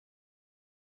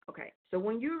 okay, so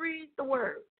when you read the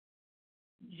word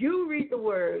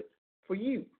for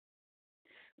you.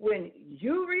 When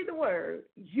you read the word,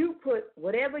 you put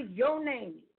whatever your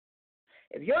name is.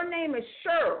 If your name is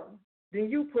Cheryl,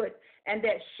 then you put, and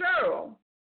that Cheryl,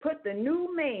 put the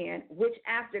new man, which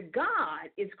after God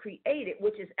is created,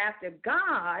 which is after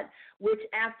God, which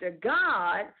after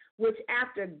God, which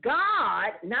after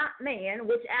God, not man,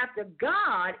 which after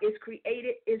God is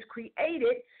created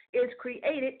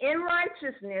in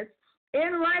righteousness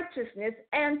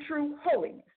and true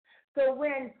holiness. So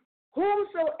when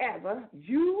whomsoever,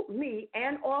 you, me,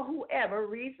 and or whoever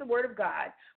reads the word of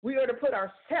God, we are to put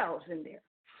ourselves in there.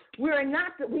 We are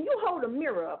not to, when you hold a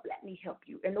mirror up, let me help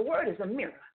you, and the word is a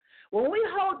mirror. When we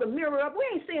hold the mirror up, we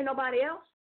ain't seeing nobody else.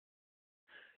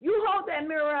 You hold that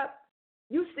mirror up,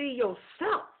 you see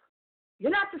yourself.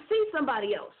 You're not to see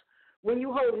somebody else when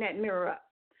you holding that mirror up.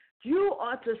 You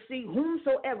are to see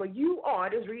whomsoever you are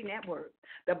that's reading that word.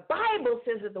 The Bible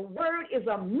says that the word is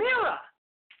a mirror.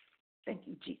 Thank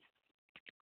you, Jesus.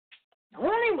 The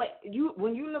only way,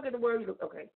 when you look at the word, you look,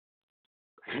 okay.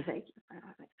 Thank you.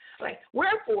 Right.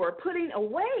 Wherefore, putting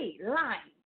away lying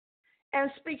and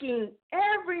speaking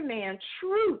every man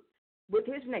truth with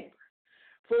his neighbor.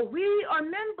 For we are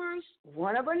members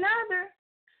one of another.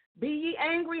 Be ye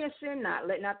angry and sin not.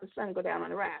 Let not the sun go down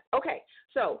on the wrath. Okay,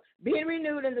 so being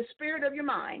renewed in the spirit of your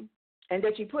mind, and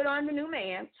that you put on the new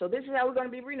man. So this is how we're going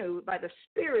to be renewed, by the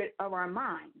spirit of our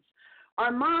minds.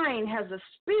 Our mind has a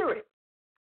spirit.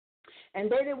 And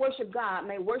they that worship God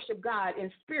may worship God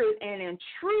in spirit and in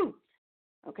truth.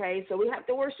 Okay, so we have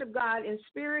to worship God in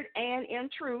spirit and in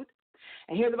truth.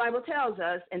 And here the Bible tells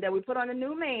us, and that we put on a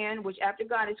new man, which after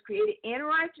God is created in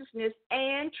righteousness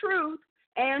and truth,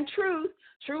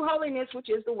 true holiness, which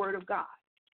is the word of God.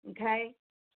 Okay?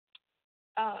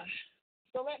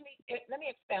 So let me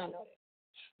expound on it.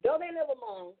 Though they live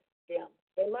among them,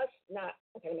 they must not,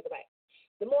 okay, let me go back.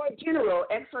 The more general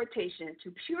exhortation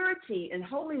to purity and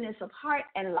holiness of heart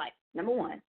and life. Number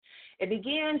one, it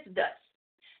begins thus,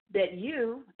 that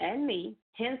you and me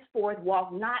henceforth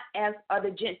walk not as other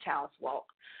Gentiles walk.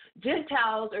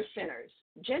 Gentiles are sinners.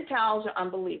 Gentiles are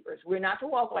unbelievers. We're not to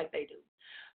walk like they do.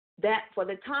 That for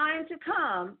the time to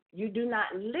come, you do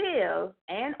not live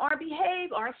and or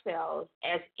behave ourselves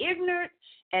as ignorant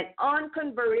and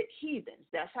unconverted heathens.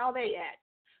 That's how they act.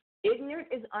 Ignorant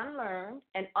is unlearned,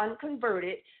 and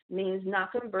unconverted means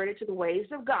not converted to the ways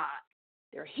of God.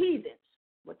 They're heathens,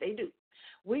 what they do.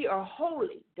 We are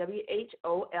holy,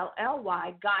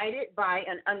 WHOLLY, guided by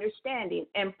an understanding,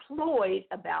 employed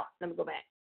about, let me go back,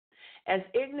 as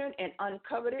ignorant and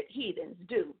unconverted heathens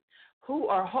do, who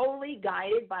are wholly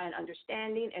guided by an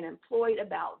understanding and employed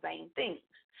about vain things.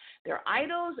 Their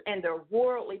idols and their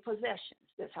worldly possessions.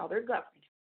 That's how they're governed.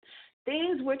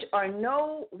 Things which are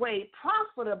no way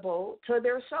profitable to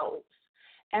their souls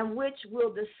and which will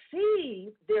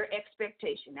deceive their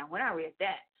expectation. Now, when I read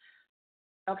that,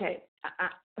 okay,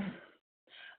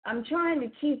 I'm trying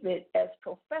to keep it as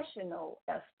professional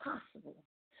as possible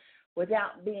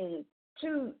without using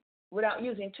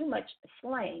too much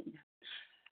slang.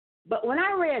 But when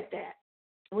I read that,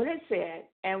 when it said,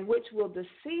 and which will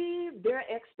deceive their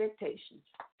expectations,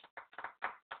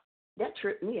 that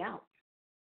tripped me out.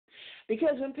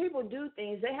 Because when people do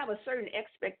things, they have a certain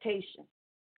expectation,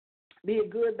 be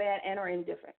it good, bad, and or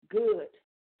indifferent. Good,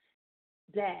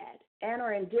 bad, and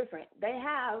or indifferent. They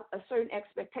have a certain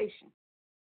expectation.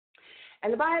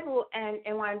 And the Bible, and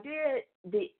when I did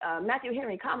the Matthew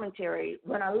Henry commentary,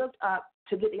 when I looked up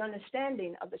to get the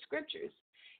understanding of the scriptures,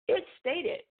 it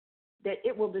stated that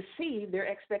it will deceive their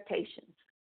expectations,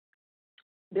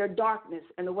 their darkness,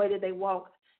 and the way that they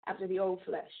walk after the old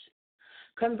flesh.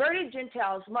 Converted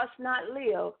Gentiles must not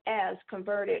live as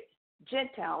converted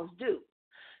Gentiles do.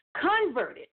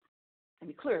 Converted, let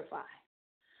me clarify,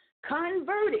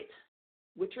 converted,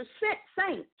 which are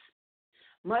saints,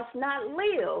 must not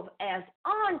live as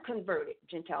unconverted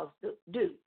Gentiles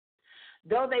do.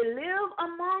 Though they live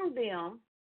among them,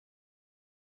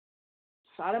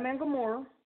 Sodom and Gomorrah,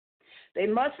 they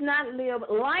must not live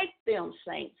like them,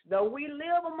 saints. Though we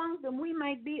live among them, we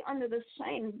may be under the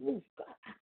same roof. God,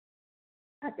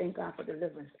 I thank God for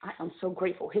deliverance. I am so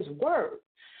grateful. His word.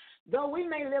 Though we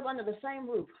may live under the same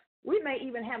roof, we may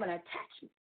even have an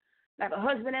attachment, like a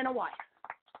husband and a wife.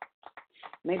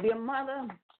 Maybe a mother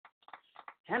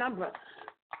and a brother.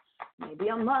 Maybe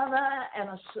a mother and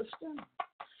a sister.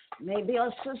 Maybe a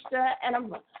sister and a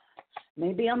brother.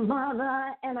 Maybe a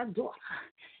mother and a daughter.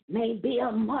 Maybe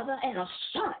a mother and a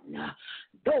son.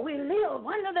 Though we live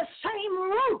under the same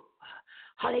roof,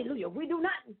 hallelujah, we do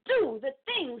not do the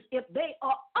things, if they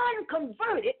are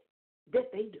unconverted,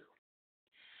 that they do.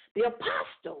 The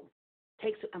apostle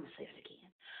takes it, I'm going to say it again.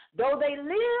 Though they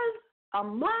live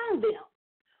among them,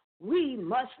 we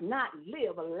must not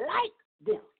live like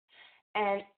them.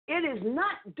 And it is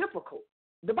not difficult.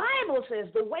 The Bible says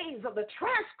the ways of the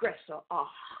transgressor are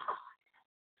hard.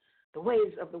 The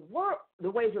ways of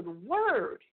the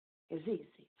word is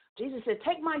easy. Jesus said,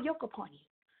 take my yoke upon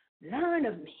you. Learn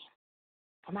of me,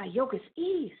 for my yoke is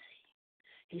easy.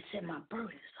 He said, my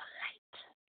burdens are light.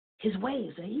 His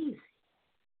ways are easy.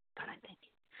 God, I thank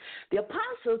you. The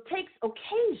apostle takes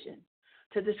occasion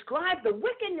to describe the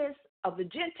wickedness of the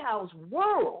Gentiles'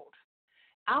 world,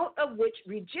 out of which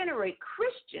regenerate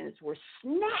Christians were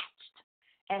snatched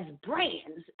as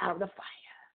brands out of the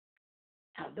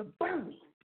fire, out of the burning.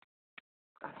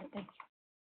 God, I thank you.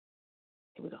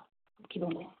 Here we go. Keep on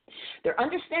going. Their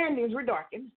understandings were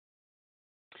darkened.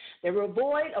 They were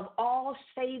void of all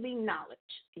saving knowledge,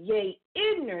 yea,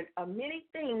 ignorant of many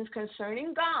things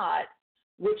concerning God,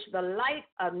 which the light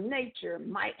of nature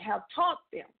might have taught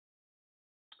them.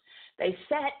 They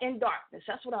sat in darkness.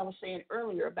 That's what I was saying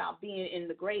earlier about being in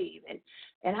the grave.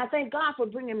 And I thank God for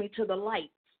bringing me to the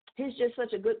light. He's just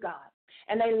such a good God.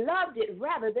 And they loved it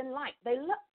rather than light. They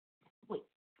loved, wait,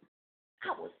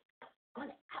 I was going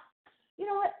to, you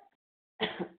know what?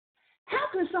 How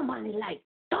can somebody like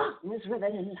darkness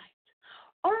rather than light?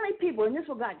 Only people, and this is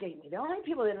what God gave me, the only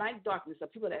people that like darkness are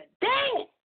people that are dead.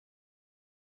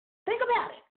 Think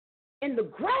about it. In the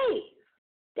grave,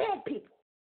 dead people,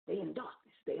 they in darkness.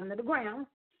 They under the ground,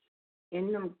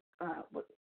 in them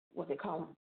what they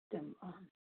call them,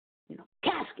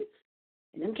 caskets.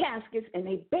 In them caskets, and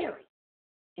they bury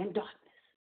in darkness.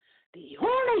 The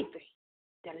only thing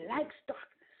that likes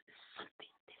darkness is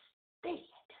something that's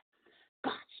dead.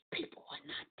 God's people are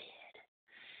not dead.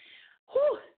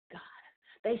 Whew, God.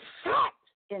 They sat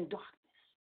in darkness,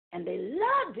 and they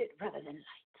loved it rather than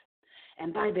light.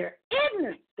 And by their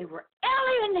ignorance, they were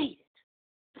alienated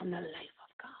from the life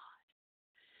of God.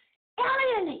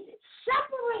 Alienated,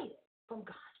 separated from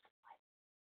God's life.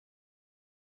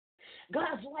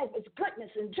 God's life is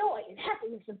goodness and joy and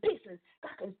happiness and peace. And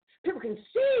people can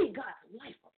see God's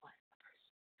life upon a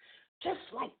person, just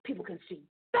like people can see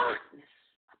darkness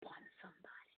upon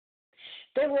somebody.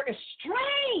 They were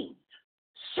estranged,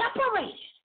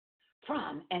 separated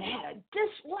from, and had a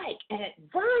dislike and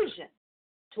aversion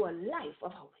to a life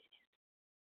of holiness,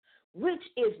 which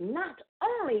is not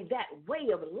only that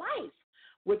way of life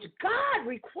which God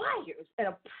requires and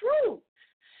approves,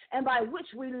 and by which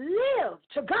we live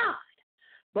to God,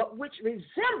 but which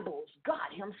resembles God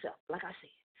himself. Like I said,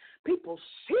 people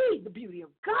see the beauty of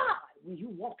God when you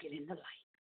walk it in the light,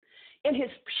 in his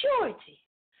purity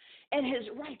and his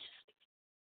righteousness,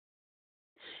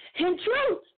 in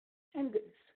truth and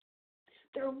goodness.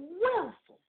 Their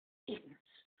willful ignorance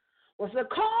was the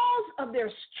cause of their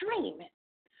estrangement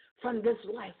from this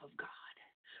life of God,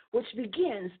 which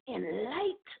begins in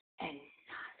light and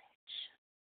knowledge.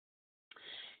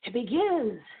 It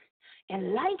begins,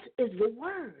 and light is the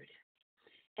word,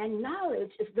 and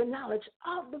knowledge is the knowledge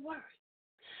of the word.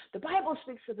 The Bible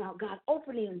speaks about God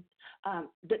opening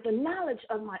the knowledge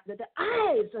of the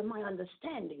eyes of my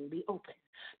understanding be open.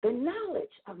 The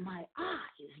knowledge of my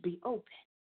eyes be open.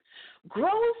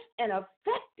 Gross and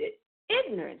affected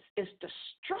ignorance is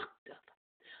destructive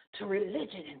to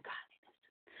religion and godliness.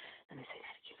 Let me say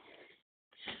that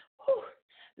again. Whew.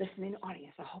 Listening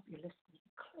audience, I hope you're listening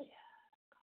clear.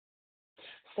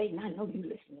 Satan, I know you're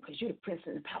listening because you're the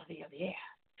principality of the air.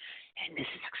 And this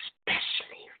is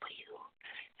especially for you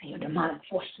and your demonic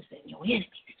forces and your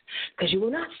enemies, because you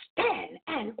will not stand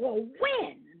and or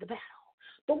win the battle.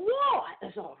 The war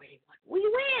is already won. We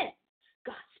win,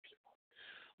 God's people.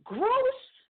 Gross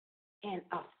and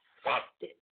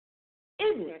affected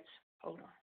ignorance. Hold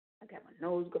on. I got my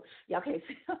nose going. Y'all can't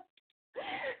see.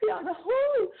 Y'all know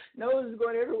who? Nose is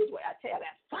going every which way. I tell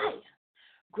that fire.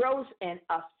 Gross and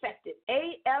affected.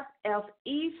 AFFECTED,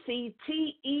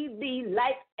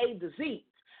 like a disease,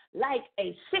 like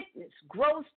a sickness.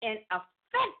 Gross and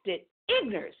affected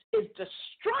ignorance is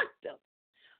destructive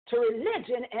to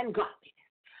religion and godliness.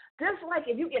 Just like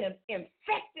if you get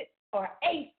infected or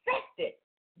affected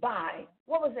by,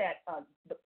 what was that,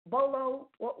 the bolo,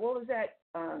 what was that,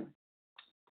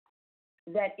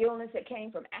 that illness that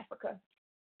came from Africa?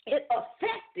 It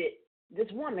affected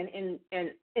this woman in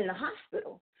the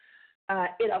hospital.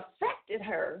 It affected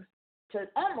her to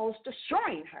almost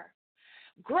destroying her.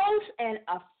 Gross and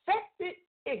affected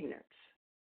ignorance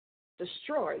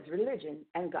destroys religion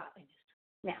and godliness.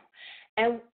 Now,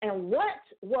 and what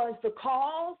was the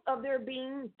cause of their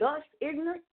being thus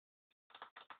ignorant?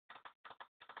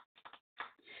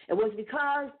 It was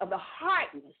because of the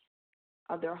hardness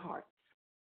of their hearts.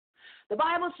 The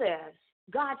Bible says,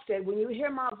 God said, when you hear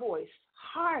my voice,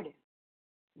 harden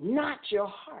not your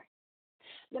heart.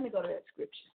 Let me go to that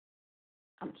scripture.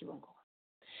 I'm going to keep on going.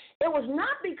 It was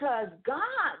not because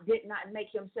God did not make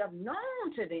himself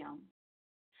known to them.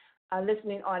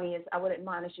 Listening audience, I would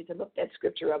admonish you to look that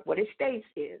scripture up. What it states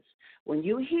is, when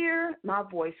you hear my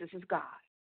voice, this is God.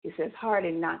 It says,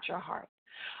 harden not your heart.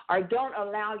 Or don't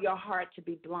allow your heart to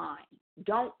be blind.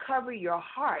 Don't cover your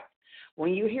heart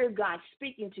when you hear God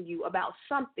speaking to you about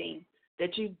something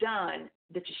that you've done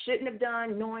that you shouldn't have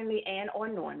done knowingly and or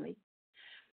unknowingly,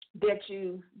 that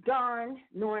you done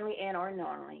knowingly and or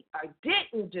unknowingly, or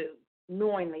didn't do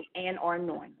knowingly and or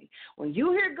unknowingly. When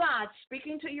you hear God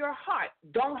speaking to your heart,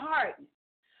 don't harden,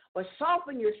 but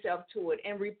soften yourself to it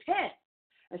and repent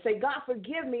and say, God,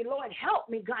 forgive me. Lord, help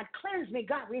me. God, cleanse me.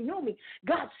 God, renew me.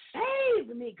 God,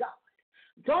 save me, God.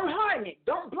 Don't harden it.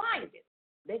 Don't blind it.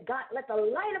 Let the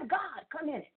light of God come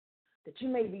in it, that you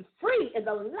may be free and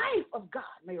the life of God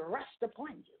may rest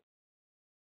upon you.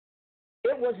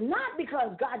 It was not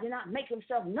because God did not make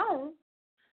himself known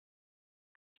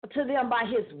to them by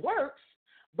his works,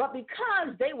 but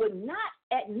because they would not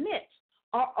admit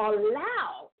or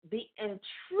allow the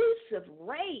intrusive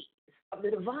rays of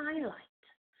the divine light.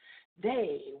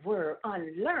 They were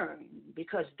unlearned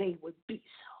because they would be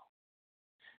so.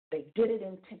 They did it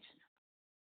intentionally,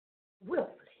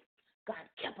 willfully. God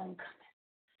kept on coming,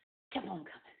 kept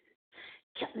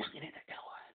knocking at the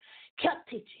door, kept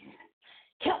teaching,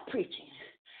 kept preaching,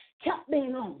 kept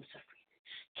being long-suffering,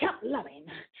 kept loving,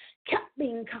 kept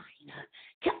being kind,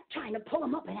 kept trying to pull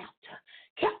them up and out,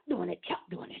 kept doing it.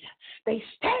 They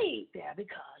stayed there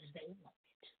because they wanted.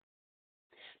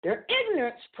 Their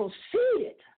ignorance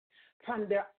proceeded from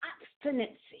their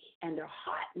obstinacy and their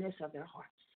hardness of their hearts.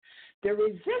 They're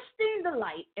resisting the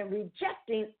light and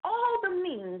rejecting all the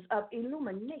means of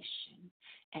illumination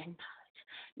and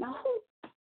knowledge. Now,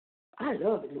 I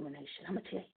love illumination, I'm going to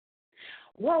tell you.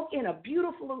 Walk in a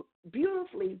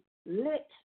beautifully lit,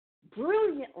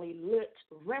 brilliantly lit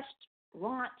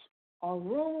restaurant or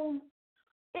room,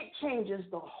 it changes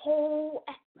the whole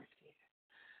atmosphere.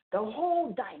 The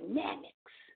whole dynamics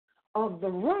of the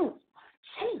room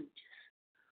changes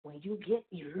when you get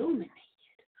illuminated.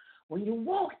 When you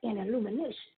walk in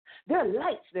illumination, there are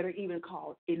lights that are even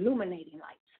called illuminating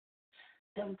lights.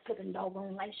 Them flipping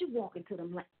doggone lights, you walk into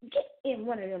them lights. Get in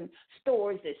one of them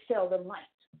stores that sell them lights.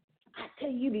 I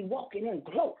tell you be walking in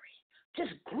glory,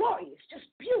 just glorious, just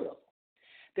beautiful.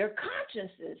 Their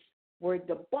consciences were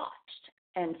debauched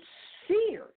and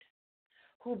seared,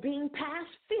 who being past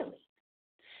feeling,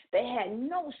 they had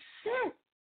no sense.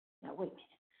 Now, wait a minute.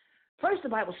 First, the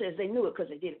Bible says they knew it because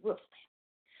they did it willfully.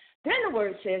 Then the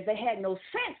word says they had no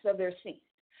sense of their sin,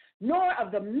 nor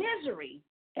of the misery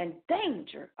and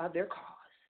danger of their cause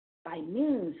by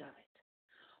means of it,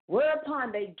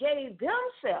 whereupon they gave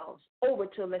themselves over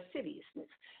to lasciviousness.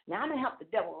 Now, I'm going to help the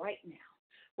devil right now.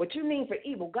 What you mean for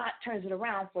evil, God turns it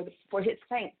around for his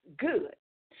saints' good.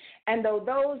 And though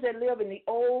those that live in the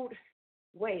old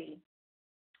way,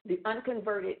 the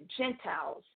unconverted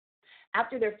Gentiles,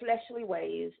 after their fleshly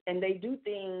ways, and they do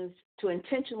things to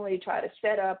intentionally try to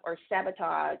set up or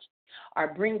sabotage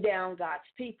or bring down God's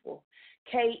people,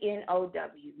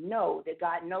 K-N-O-W, know that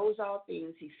God knows all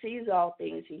things, he sees all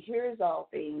things, he hears all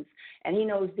things, and he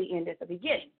knows the end at the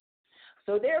beginning.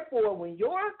 So therefore, when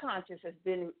your conscience has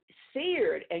been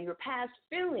seared and your past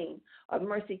feeling of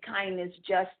mercy, kindness,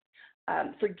 just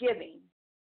forgiving,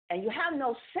 and you have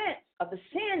no sense of the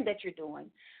sin that you're doing,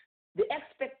 the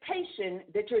expectation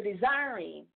that you're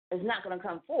desiring is not going to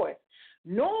come forth,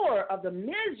 nor of the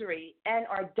misery and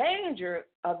or danger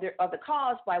of the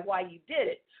cause by why you did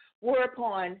it,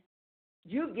 whereupon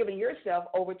you've given yourself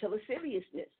over to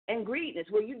lasciviousness and greediness,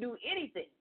 where you do anything.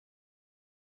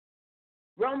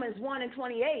 Romans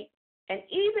 1:28, and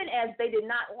even as they did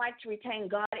not like to retain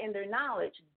God in their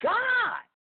knowledge, God,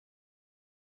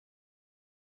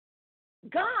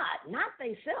 not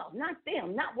themselves, not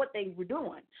them, not what they were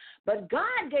doing, but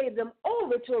God gave them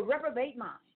over to a reprobate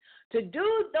mind to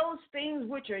do those things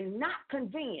which are not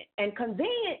convenient. And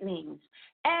convenient means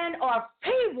and are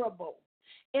favorable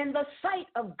in the sight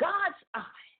of God's eye.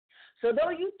 So though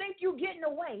you think you're getting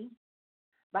away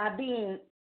by being,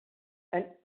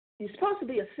 you're supposed to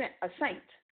be a saint,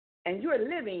 and you're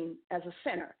living as a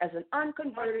sinner, as an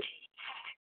unconverted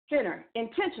sinner,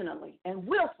 intentionally and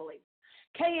willfully,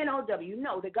 K-N-O-W,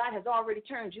 know that God has already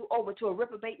turned you over to a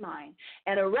reprobate mind.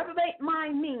 And a reprobate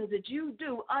mind means that you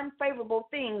do unfavorable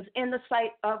things in the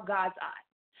sight of God's eye.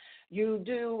 You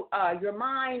do, your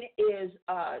mind is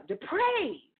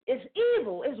depraved, it's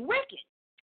evil, it's wicked.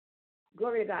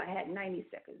 Glory to God, I had 90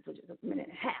 seconds, which is a minute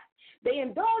and a half. They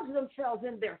indulge themselves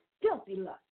in their filthy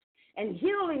lust and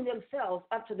yielding themselves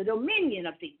up to the dominion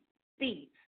of thieves.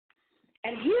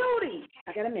 And yielding,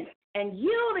 I got a minute, and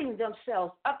yielding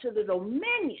themselves up to the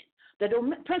dominion,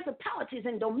 principalities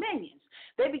and dominions.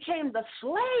 They became the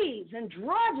slaves and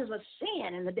drudges of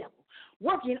sin and the devil,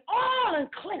 working all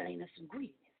uncleanliness and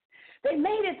greediness. They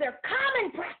made it their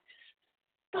common practice.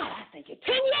 God, I thank you,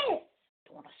 10 years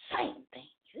doing the same thing,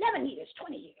 11 years,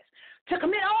 20 years, to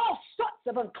commit all sorts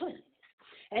of uncleanliness,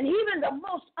 and even the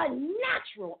most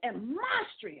unnatural and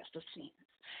monstrous of sins,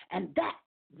 and that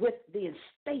with the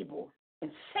unstable,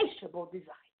 insatiable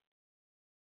desire.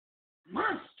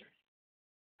 Monster.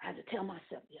 I had to tell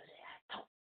myself the other day, I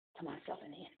talked to myself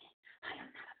in the enemy, I am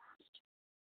not a monster.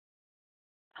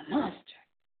 A monster.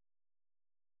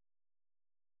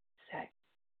 That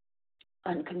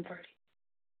unconverted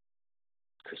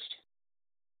Christian.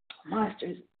 A monster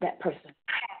is that person,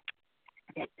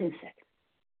 that insect,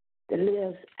 that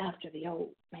lives after the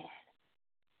old man,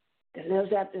 that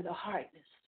lives after the hardness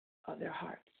of their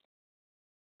hearts.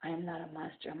 I am not a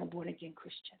monster. I'm a born-again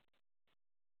Christian.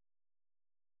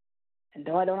 And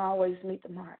though I don't always meet the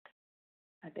mark,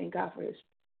 I thank God for his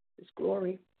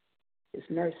glory, his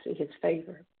mercy, his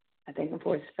favor. I thank him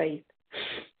for his faith.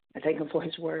 I thank him for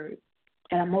his word.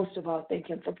 And I most of all thank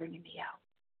him for bringing me out.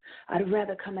 I'd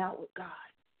rather come out with God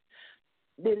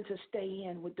than to stay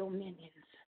in with dominions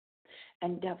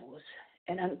and devils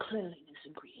and uncleanliness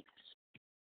and greediness.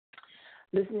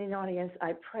 Listening audience,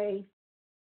 I pray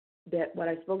that what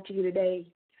I spoke to you today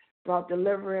brought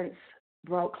deliverance,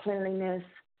 brought cleanliness,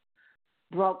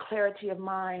 brought clarity of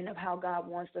mind of how God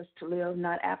wants us to live,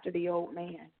 not after the old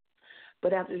man,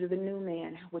 but after the new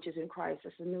man, which is in Christ.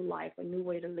 It's a new life, a new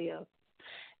way to live.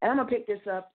 And I'm going to pick this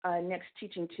up next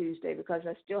Teaching Tuesday because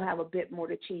I still have a bit more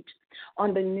to teach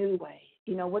on the new way,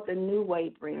 you know, what the new way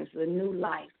brings, the new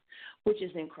life, which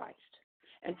is in Christ.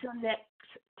 Until next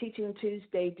Teaching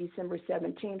Tuesday, December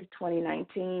 17th,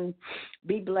 2019,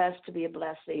 be blessed to be a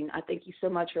blessing. I thank you so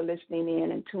much for listening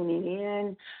in and tuning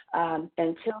in.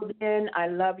 Until then, I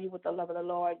love you with the love of the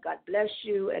Lord. God bless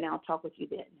you, and I'll talk with you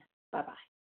then. Bye-bye.